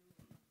what did you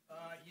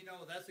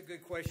do? That's a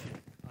good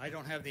question. I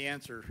don't have the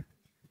answer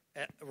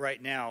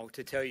right now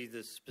to tell you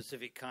the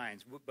specific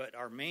kinds, but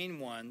our main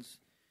ones,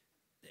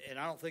 and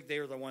I don't think they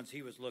were the ones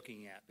he was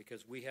looking at,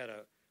 because we had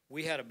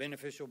a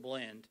beneficial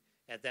blend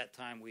at that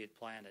time we had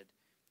planted,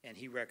 and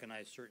he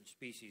recognized certain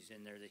species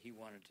in there that he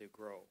wanted to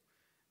grow.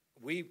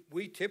 We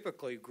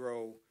typically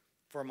grow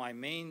for my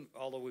main,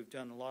 although we've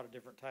done a lot of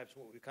different types,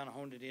 what we kind of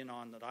honed it in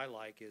on that I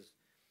like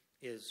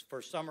is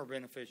for summer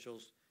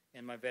beneficials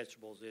and my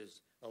vegetables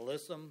is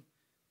alyssum,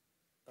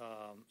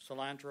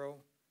 cilantro,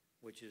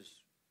 which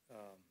is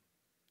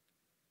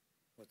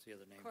what's the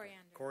other name?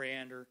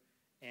 Coriander.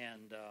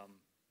 And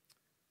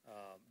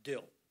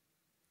dill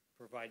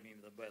provide me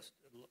the best,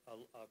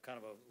 kind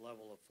of a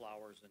level of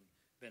flowers and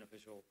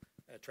beneficial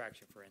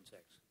attraction for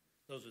insects.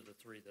 Those are the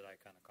three that I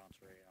kind of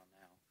concentrate on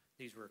now.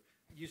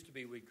 Used to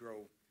be we'd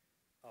grow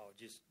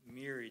just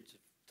myriads of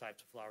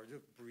types of flowers. They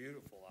look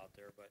beautiful out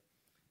there, but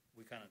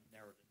we kind of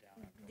narrowed it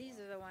down. These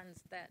are the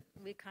ones that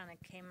we kind of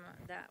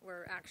that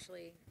were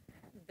actually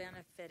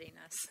benefiting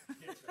us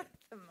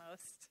the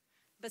most,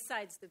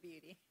 besides the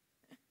beauty.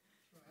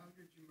 So how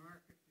did you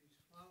market these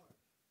flowers?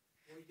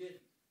 We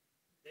didn't.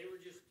 They were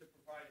just to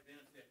provide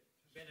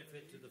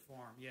benefit to the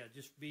farm. Yeah,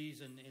 just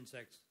bees and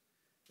insects.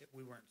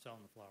 We weren't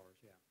selling the flowers.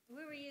 Yeah.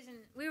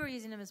 We were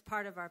using them as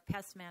part of our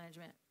pest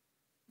management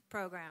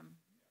program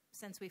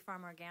since we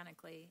farm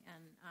organically,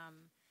 and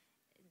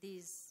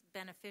these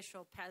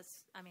beneficial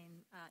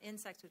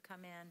insects would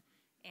come in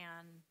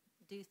and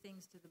do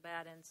things to the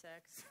bad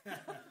insects.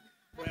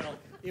 Well,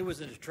 it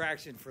was an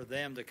attraction for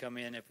them to come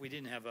in. If we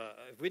didn't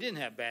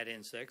have bad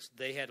insects,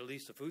 they had at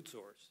least a food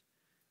source.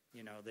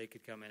 They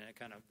could come in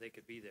and they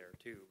could be there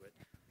too. But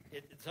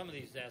some of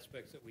these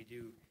aspects that we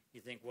do,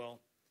 you think,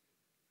 well,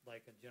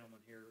 like a gentleman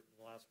here,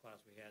 the last class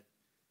we had,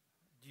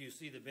 do you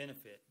see the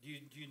benefit? Do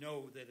you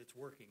know that it's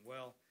working?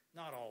 Well,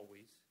 not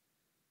always,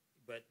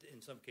 but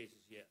in some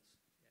cases, yes.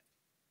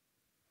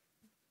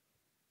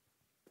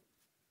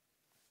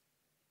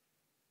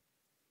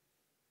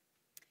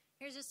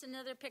 Here's just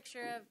another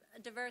picture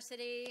of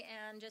diversity,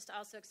 and just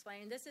also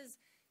explaining this is,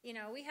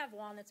 we have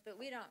walnuts, but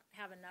we don't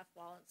have enough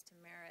walnuts to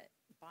merit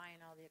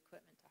buying all the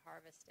equipment to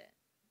harvest it.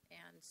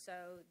 And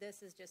so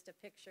this is just a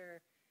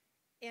picture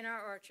in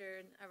our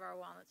orchard of our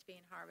walnuts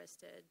being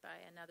harvested by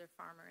another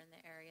farmer in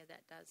the area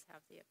that does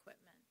have the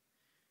equipment.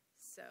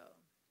 So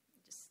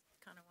just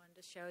kind of wanted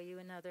to show you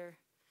another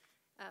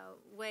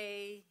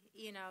way,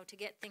 to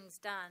get things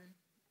done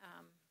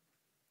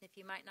if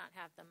you might not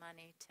have the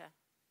money to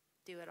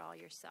do it all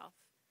yourself.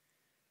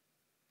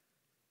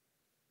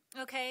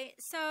 Okay,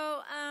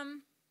 so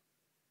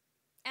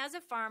as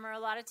a farmer, a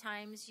lot of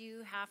times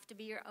you have to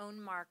be your own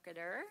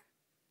marketer.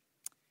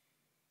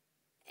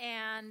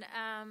 And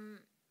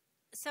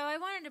so I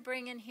wanted to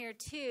bring in here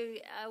too,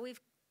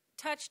 we've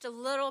touched a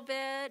little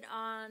bit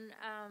on,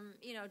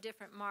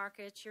 different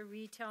markets, your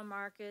retail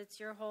markets,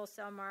 your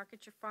wholesale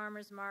markets, your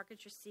farmers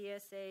markets, your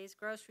CSAs,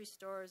 grocery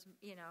stores,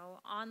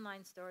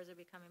 online stores are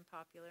becoming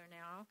popular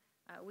now.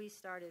 We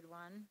started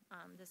one.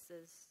 This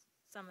is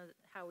some of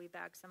how we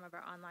bag some of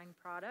our online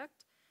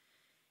product.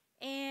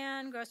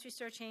 And grocery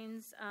store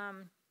chains,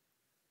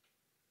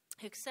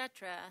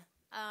 etc.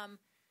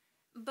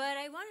 But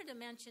I wanted to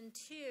mention,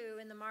 too,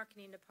 in the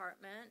marketing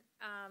department,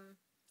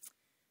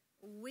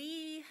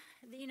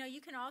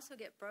 you can also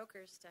get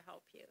brokers to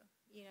help you.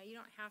 You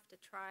don't have to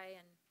try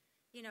and,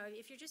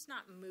 if you're just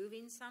not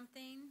moving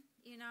something,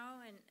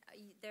 and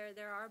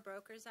there are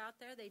brokers out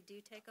there, they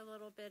do take a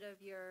little bit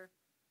of your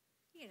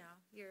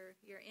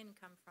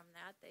income from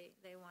that.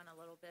 They want a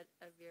little bit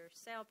of your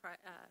sale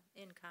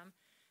income.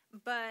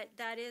 But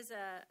that is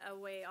a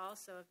way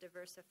also of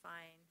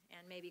diversifying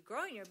and maybe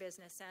growing your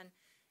business.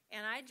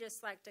 And I'd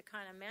just like to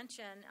kind of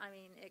mention,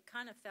 it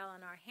kind of fell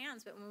in our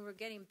hands, but when we were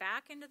getting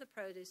back into the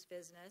produce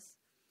business,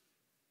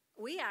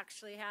 we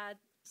actually had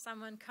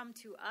someone come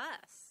to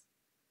us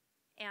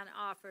and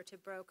offer to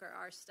broker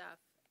our stuff.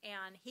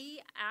 And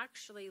he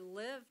actually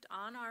lived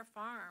on our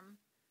farm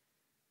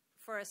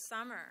for a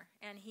summer,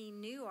 and he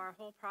knew our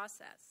whole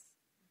process.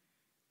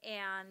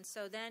 And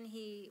so then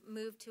he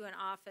moved to an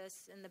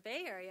office in the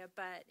Bay Area,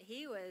 but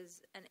he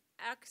was an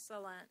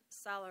excellent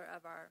seller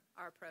of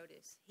our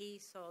produce. He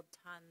sold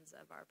tons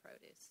of our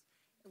produce,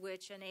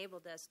 which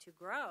enabled us to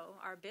grow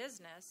our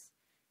business.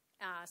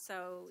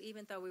 So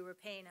even though we were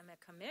paying him a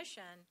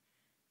commission,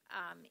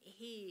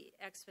 he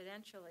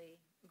exponentially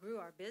grew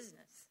our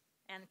business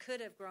and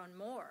could have grown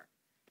more,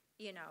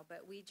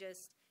 but we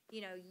just,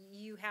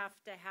 you have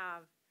to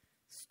have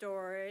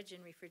storage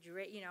and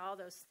refrigerate, all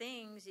those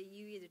things.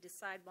 You either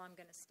decide, well, I'm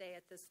going to stay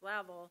at this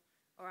level,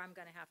 or I'm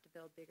going to have to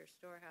build bigger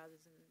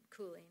storehouses and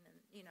cooling and,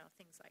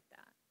 things like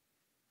that.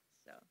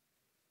 So,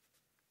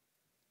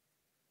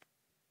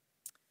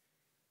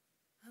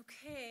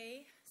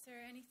 okay. Is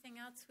there anything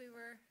else we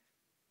were?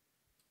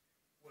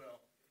 Well,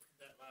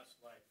 that last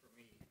slide for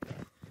me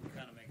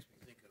kind of makes me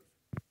think of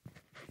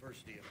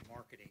diversity of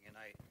marketing. And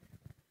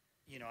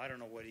I don't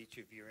know what each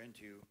of you are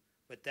into,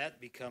 but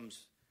that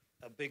becomes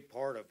a big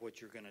part of what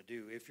you're going to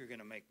do if you're going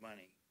to make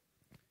money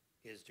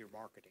is your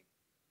marketing.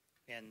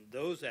 And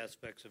those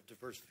aspects of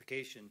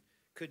diversification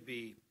could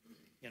be,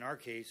 in our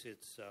case,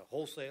 it's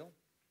wholesale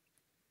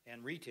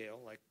and retail,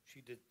 like she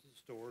did the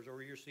stores,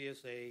 or your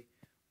CSA,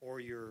 or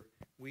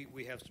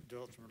we have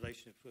developed some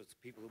relationships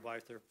with people who buy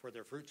for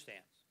their fruit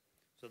stands.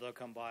 So they'll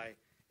come by,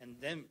 and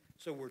then,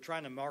 so we're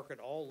trying to market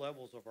all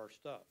levels of our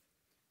stuff,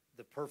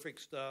 the perfect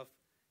stuff,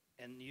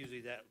 and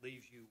usually that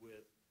leaves you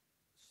with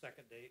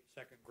second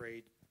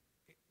grade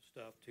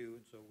stuff too,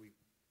 and so we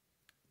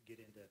get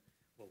into,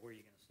 well, where are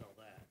you going to sell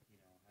that?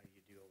 How do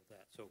you deal with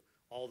that? So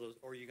all those,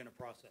 or you're going to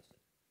process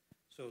it.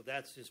 So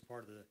that's just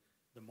part of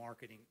the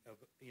marketing of,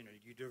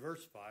 you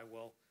diversify.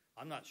 Well,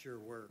 I'm not sure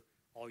where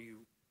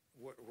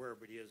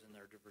everybody is in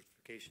their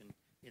diversification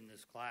in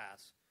this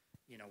class,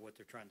 what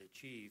they're trying to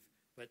achieve.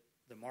 But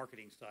the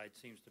marketing side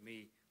seems to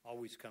me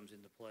always comes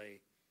into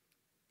play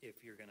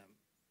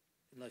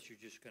unless you're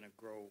just going to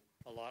grow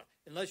a lot,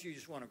 unless you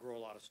just want to grow a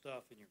lot of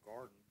stuff in your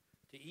garden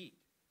to eat,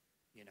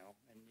 and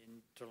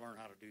to learn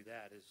how to do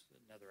that is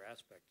another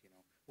aspect,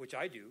 which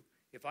I do.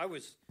 If I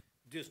was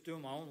just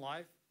doing my own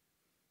life,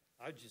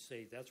 I'd just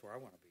say that's where I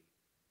want to be.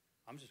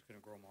 I'm just going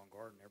to grow my own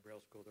garden. Everybody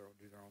else go there and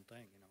do their own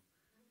thing,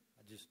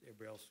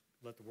 everybody else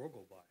let the world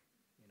go by,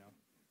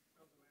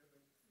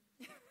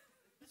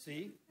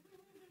 See,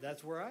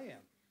 that's where I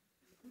am.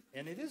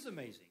 And it is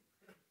amazing.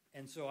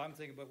 And so I'm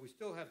thinking, but we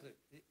still have to,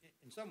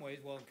 in some ways,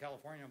 well, in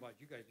California, how about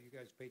you guys? Do you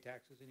guys pay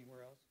taxes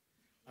anywhere else?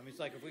 I mean, it's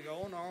like if we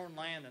own our own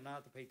land and not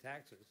have to pay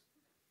taxes,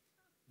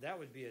 that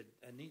would be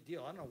a neat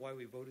deal. I don't know why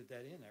we voted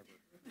that in ever,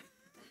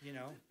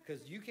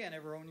 because you can't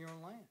ever own your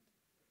own land.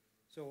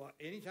 So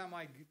anytime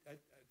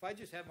if I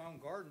just have my own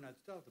garden, I'd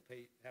still have to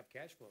have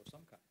cash flow of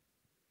some kind.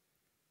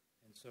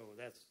 And so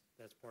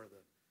that's part of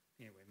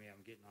anyway, maybe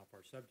I'm getting off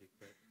our subject,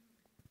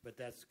 but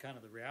that's kind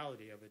of the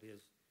reality of it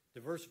is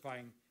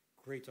diversifying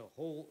creates a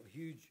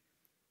huge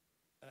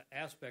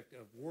aspect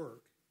of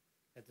work,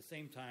 at the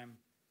same time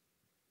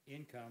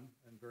income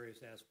in various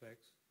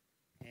aspects.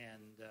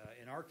 And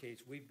in our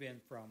case, we've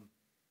been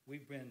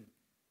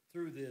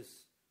through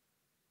this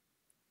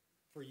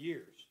for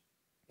years,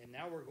 and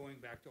now we're going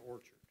back to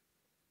orchard.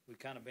 We've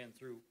kind of been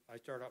through, I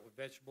started out with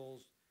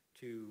vegetables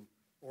to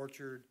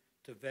orchard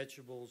to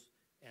vegetables,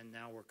 and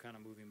now we're kind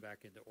of moving back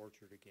into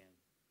orchard again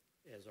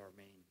as our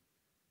main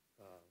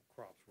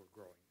crops we're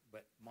growing.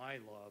 But my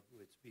love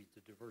would be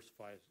the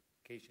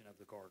diversification of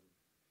the garden.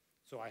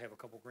 So I have a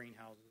couple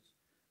greenhouses.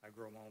 I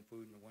grow my own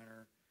food in the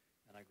winter,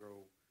 and I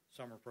grow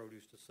summer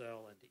produce to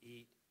sell and to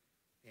eat.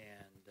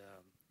 And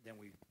then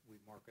we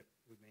market.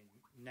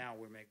 Now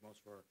we make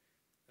most of our,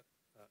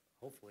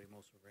 hopefully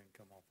most of our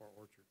income off our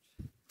orchards.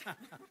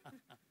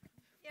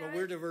 But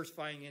we're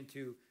diversifying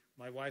into,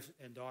 my wife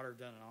and daughter have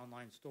done an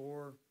online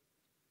store.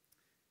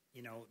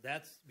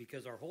 That's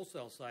because our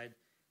wholesale side,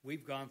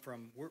 we've gone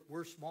from,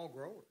 we're small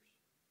growers.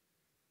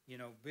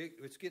 Big.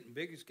 It's getting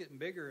big. It's getting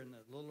bigger, and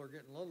the little are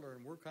getting littler,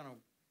 and we're kind of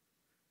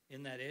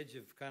in that edge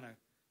of kind of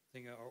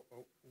thinking,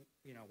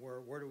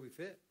 where do we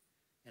fit?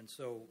 And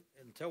so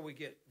until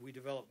we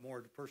develop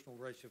more personal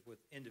relationship with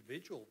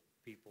individual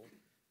people,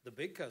 the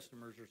big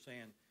customers are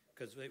saying,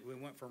 because we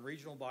went from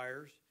regional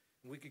buyers,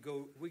 we could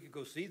go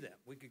see them.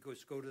 We could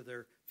go to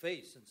their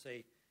face and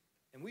say,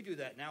 and we do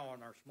that now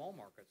on our small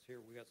markets here.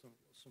 We got some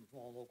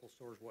small local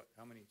stores.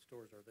 How many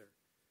stores are there?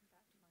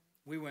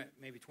 We went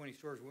maybe 20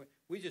 stores.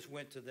 We just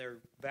went to their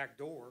back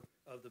door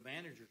of the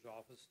manager's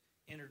office,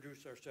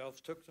 introduced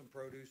ourselves, took some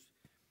produce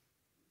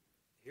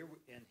here,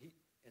 and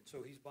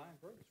so he's buying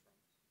produce from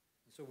us.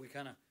 And so we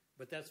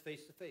but that's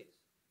face to face.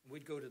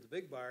 We'd go to the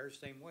big buyers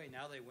same way.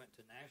 Now they went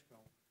to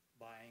national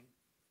buying,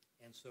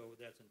 and so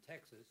that's in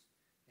Texas,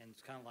 and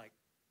it's kind of like,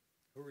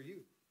 who are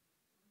you?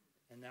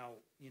 And now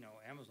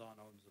Amazon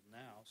owns them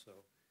now, so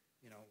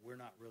we're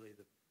not really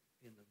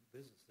in the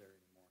business there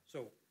anymore.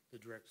 So the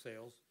direct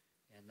sales.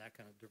 And that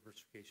kind of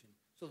diversification.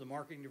 So the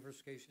marketing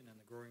diversification and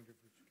the growing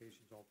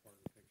diversification is all part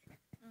of the picture.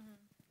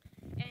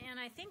 Mm-hmm. And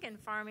I think in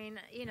farming,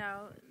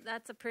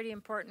 that's a pretty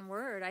important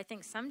word. I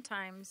think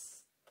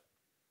sometimes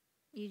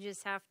you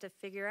just have to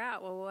figure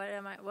out, well,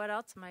 what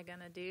else am I going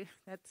to do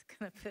that's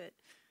going to put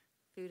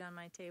food on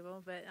my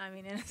table? But I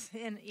mean,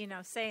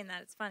 saying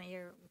that, it's funny,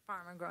 you're a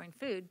farmer growing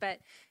food,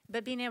 but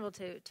being able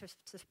to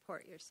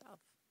support yourself,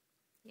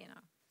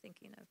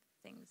 thinking of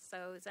things.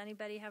 So does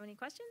anybody have any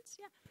questions?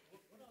 Yeah.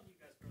 What all do you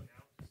guys grow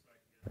now? Just so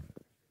I can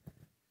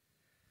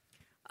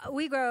get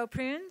We grow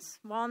prunes,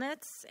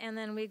 walnuts, and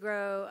then we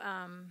grow...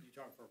 You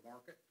talking for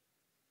market?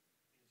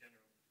 in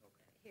general.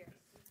 Here.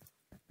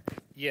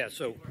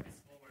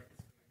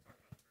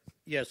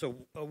 Yeah, so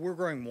we're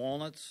growing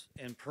walnuts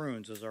and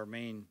prunes as our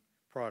main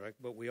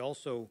product, but we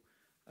also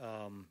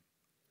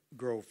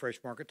grow fresh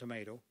market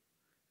tomato,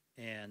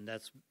 and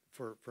that's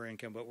for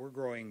income. But we're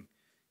growing,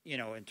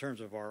 in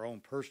terms of our own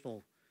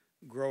personal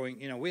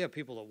growing, we have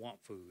people that want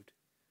food,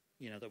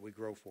 that we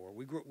grow for.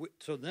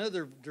 So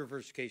another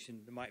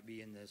diversification that might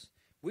be in this,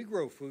 we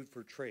grow food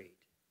for trade.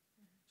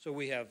 So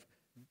we have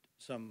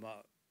some,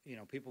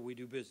 people we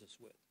do business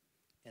with,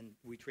 and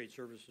we trade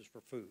services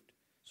for food.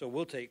 So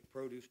we'll take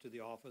produce to the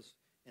office,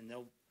 and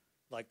they'll,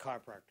 like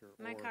chiropractor.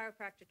 My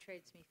chiropractor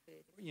trades me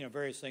food.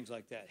 Various things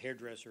like that,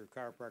 hairdresser,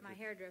 chiropractor. My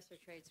hairdresser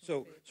trades me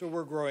food. So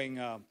we're growing,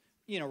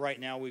 right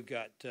now we've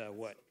got,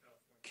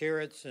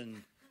 carrots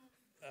and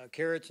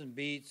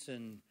beets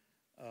and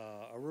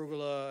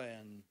arugula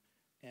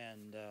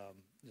and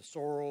the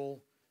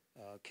sorrel,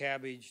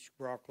 cabbage,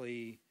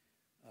 broccoli,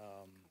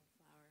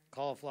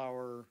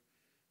 cauliflower,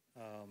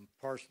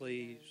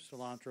 parsley,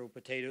 cilantro,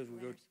 potatoes. We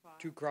grow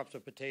 2 crops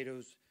of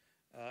potatoes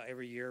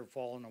every year,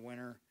 fall and the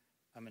winter.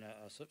 A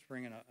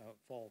spring and a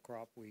fall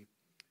crop. We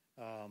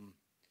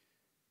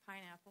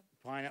pineapple.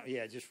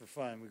 Yeah, just for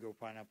fun, we grow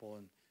pineapple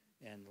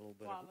and a little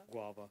bit of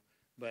guava.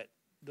 But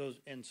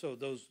those, and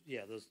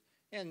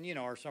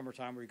our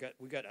summertime we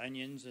got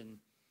onions and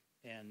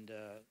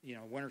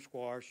winter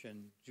squash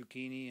and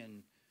zucchini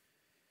and.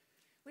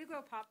 We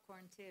grow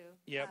popcorn too.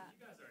 Yep.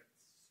 You guys are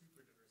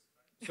super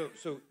diversified.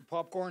 So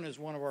popcorn is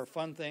one of our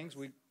fun things.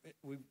 We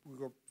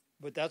grow,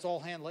 but that's all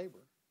hand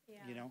labor.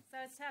 Yeah. So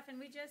it's tough, and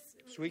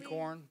sweet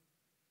corn.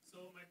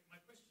 So my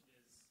question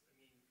is, I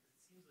mean, 'cause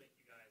it seems like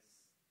you guys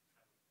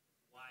have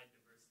wide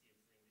diversity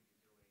of things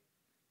that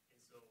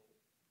you're doing,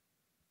 and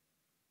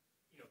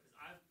so, because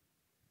I've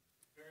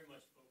very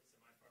much focused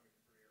in my farming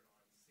career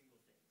on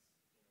single things.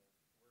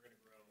 We're going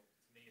to grow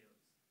tomatoes,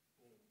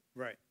 boom,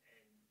 Right.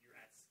 and you're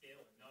at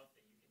scale enough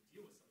that you can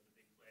deal with some of the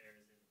big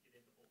players and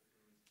get into Whole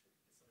Foods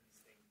and some of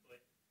these things.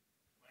 But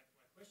my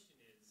question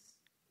is,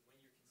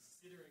 when you're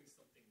considering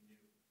something new,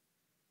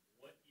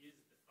 what is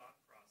the thought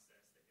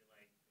process that you're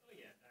like, oh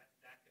yeah,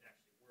 that could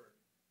actually work?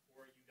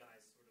 Or are you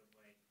guys sort of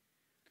like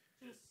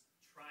just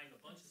trying a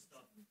bunch of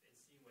stuff and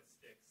seeing what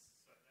sticks?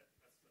 So that's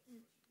the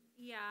question.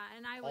 Yeah,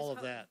 and I was All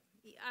of that.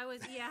 I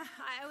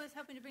was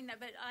hoping to bring that,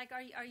 but like,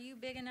 are you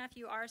big enough?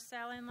 You are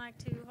selling like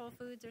to Whole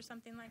Foods or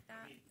something like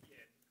that? I mean,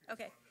 yeah,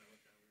 Okay. farm that I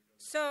looked at, we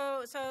were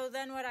doing So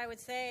then what I would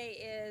say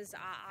is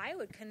I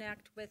would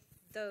connect with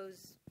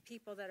those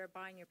people that are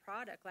buying your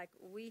product. Like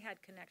we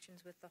had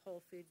connections with the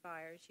Whole Food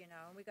buyers,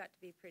 and we got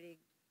to be pretty,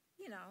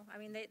 I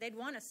mean, they'd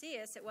want to see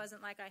us. It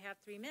wasn't like I have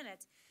 3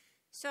 minutes.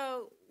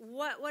 So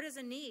what is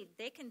a need?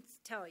 They can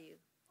tell you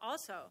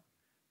also.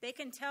 They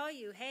can tell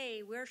you,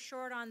 hey, we're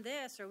short on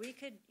this, or we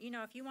could,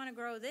 if you want to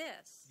grow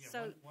this. Yeah,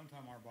 So one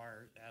time our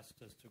buyer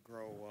asked us to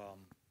grow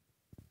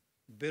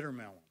bitter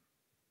melon.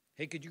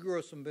 Hey, could you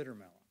grow some bitter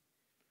melon?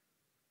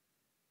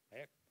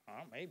 Heck,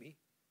 maybe.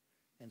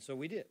 And so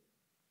we did.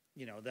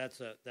 That's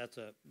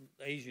a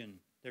Asian.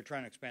 They're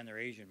trying to expand their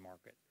Asian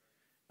market.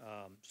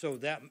 So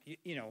that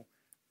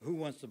who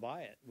wants to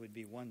buy it would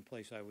be one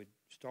place I would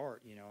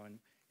start.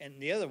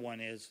 And the other one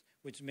is,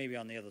 which maybe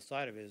on the other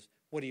side of it, is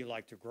what do you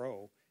like to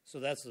grow? So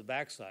that's the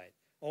backside.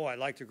 Oh, I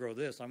like to grow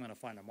this. I'm going to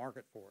find a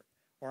market for it,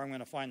 or I'm going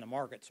to find the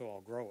market, so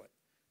I'll grow it.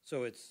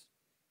 So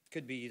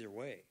could be either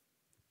way.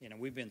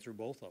 We've been through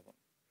both of them.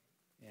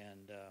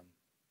 And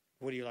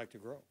what do you like to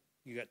grow?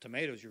 You got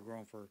tomatoes you're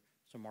growing for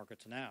some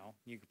markets now.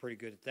 You're pretty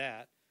good at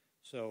that.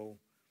 So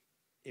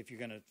if you're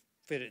going to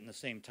fit it in the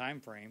same time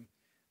frame,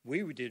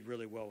 we did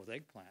really well with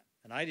eggplant.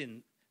 And I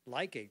didn't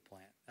like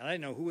eggplant. And I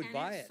didn't know who would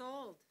buy it.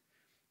 Sold.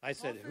 I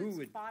said, Whole Foods who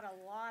would bought a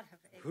lot of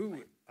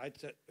eggplant. I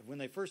said, when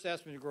they first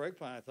asked me to grow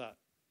eggplant, I thought,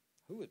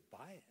 who would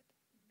buy it?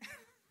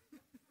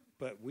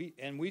 But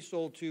we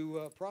sold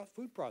to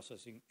food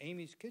processing,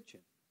 Amy's Kitchen,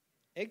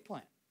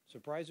 eggplant,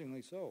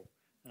 surprisingly so.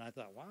 And I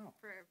thought, wow.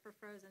 For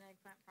frozen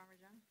eggplant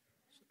parmesan.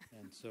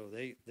 And so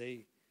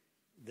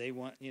they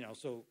want,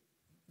 so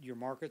your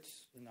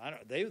markets, and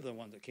they were the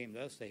ones that came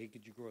to us, say, hey,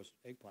 could you grow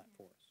eggplant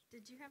for us?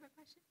 Did you have a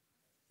question?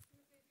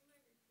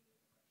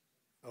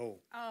 Oh,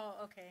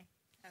 Okay.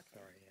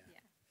 sorry,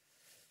 yeah.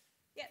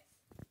 Yes.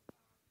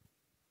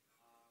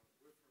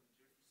 We're from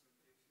Jefferson,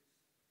 Texas,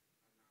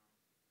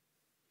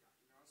 and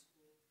in our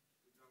school,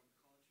 we've done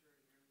culture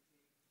and everything.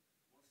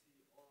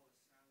 Mostly all the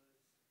salads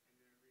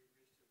and every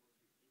vegetables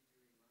we eat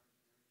during lunch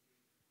and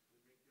everything, we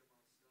make them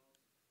ourselves.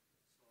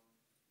 So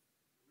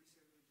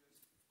recently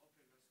just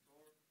opened a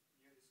store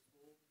near the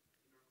school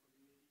in our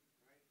community,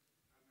 right?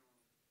 And he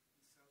sells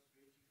veggie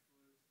foods and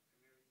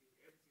everything.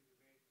 Everything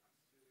we make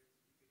as students,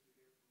 we take it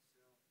there for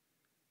sale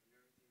and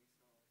everything.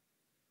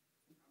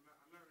 So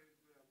I'm not really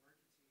good at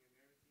marketing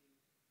and everything.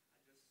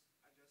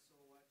 I just saw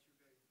what you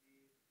guys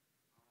did.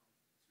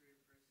 It's really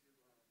impressive.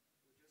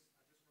 I just want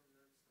to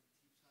learn some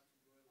tips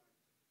how to grow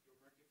like your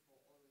market for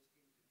all those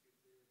things you did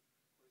there.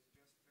 Because you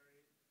just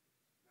started.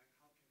 Like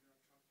how can you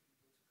attract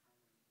people to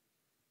come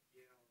and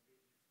get our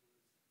veggie foods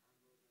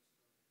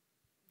and all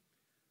that stuff?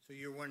 So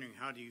you're wondering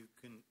how do you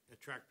can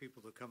attract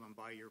people to come and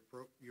buy your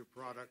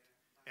product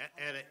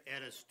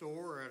at a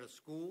store or at a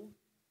school?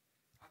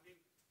 I mean,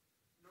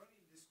 not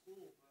in the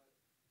school, but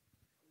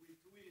we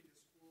do it in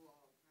the school,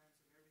 our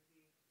plants and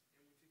everything,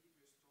 and we take it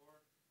to a store,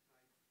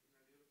 like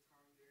in a little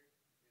town there, and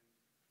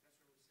that's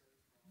where we sell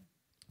it from.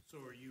 So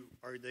are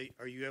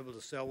you able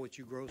to sell what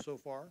you grow so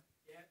far?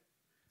 Yeah,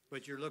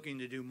 But you're looking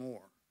to do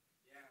more.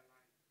 yeah,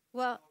 like,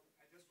 Well,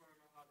 I just want to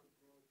know how to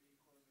grow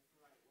because I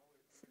feel like what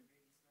we're doing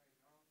maybe it's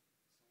not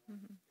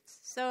enough.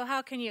 so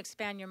how can you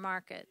expand your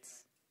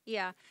markets?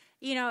 Yeah.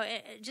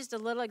 Just a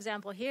little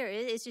example here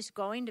is just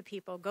going to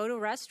people. Go to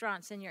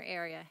restaurants in your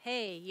area.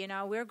 Hey,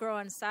 we're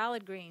growing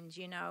salad greens.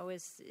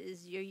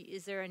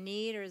 Is there a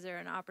need or is there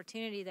an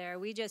opportunity there?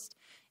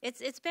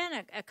 It's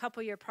been a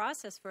couple year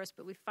process for us,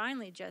 but we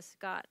finally just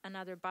got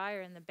another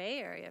buyer in the Bay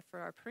Area for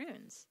our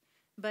prunes.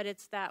 But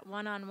it's that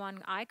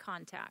one-on-one eye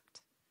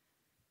contact.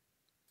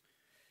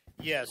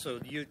 Yeah, so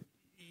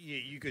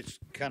you could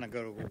kind of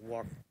go to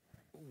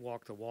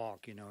walk the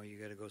walk. You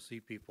got to go see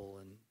people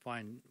and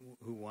find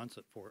who wants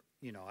it for.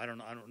 I don't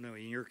know.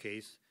 In your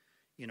case,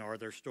 are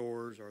there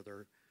stores? Are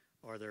there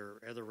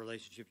other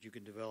relationships you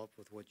can develop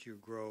with what you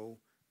grow?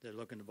 They're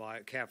looking to buy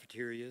it.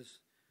 Cafeterias.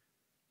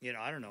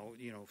 I don't know.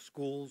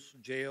 Schools,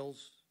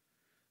 jails.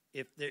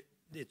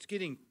 it's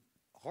getting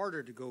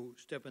harder to go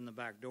step in the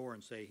back door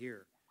and say,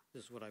 here,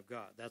 this is what I've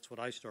got. That's what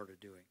I started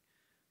doing.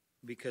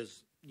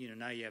 Because,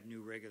 now you have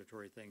new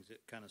regulatory things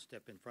that kind of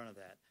step in front of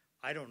that.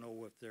 I don't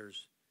know if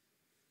there's,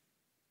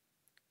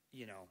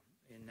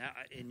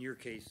 in your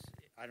case,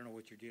 I don't know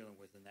what you're dealing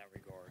with in that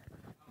regard.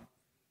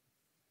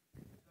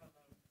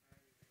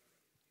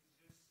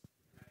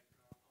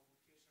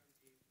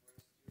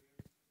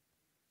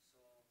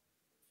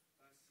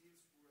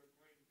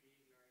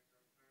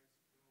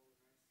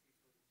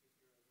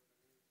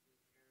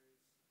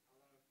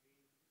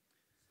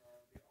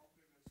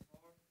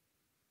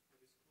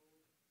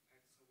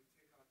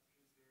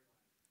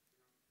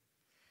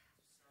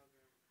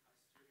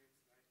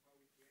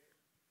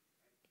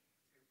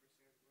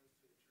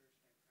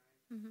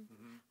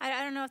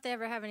 I don't know if they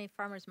ever have any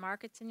farmers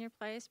markets in your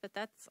place, but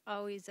that's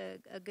always a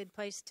good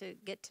place to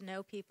get to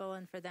know people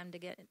and for them to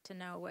get to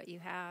know what you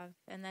have.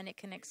 And then it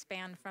can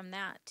expand from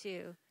that,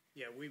 too.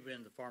 Yeah, we've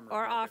been the farmers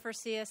Or market. offer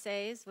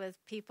CSAs with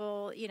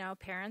people,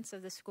 parents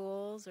of the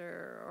schools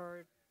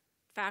or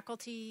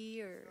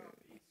faculty or...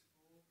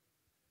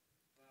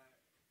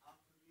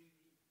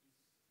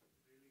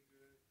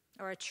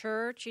 Or a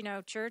church,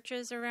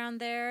 churches around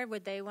there,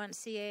 would they want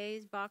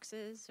CAs,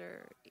 boxes,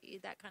 or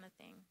that kind of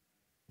thing?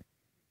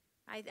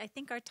 I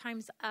think our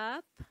time's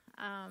up.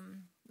 I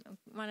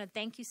want to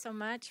thank you so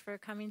much for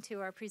coming to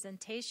our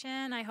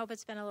presentation. I hope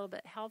it's been a little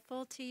bit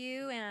helpful to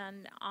you,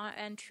 and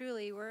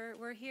truly,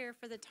 we're here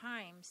for the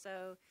time.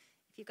 So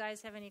if you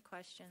guys have any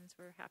questions,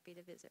 we're happy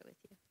to visit with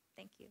you.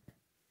 Thank you.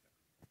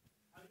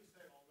 How do you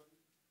say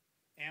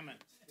almond? Ammon.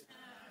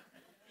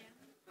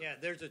 Yeah,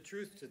 there's a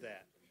truth to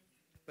that.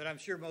 But I'm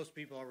sure most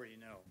people already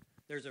know.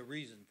 There's a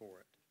reason for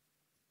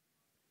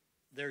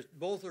it.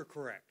 Both are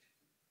correct,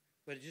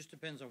 but it just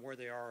depends on where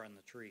they are on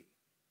the tree.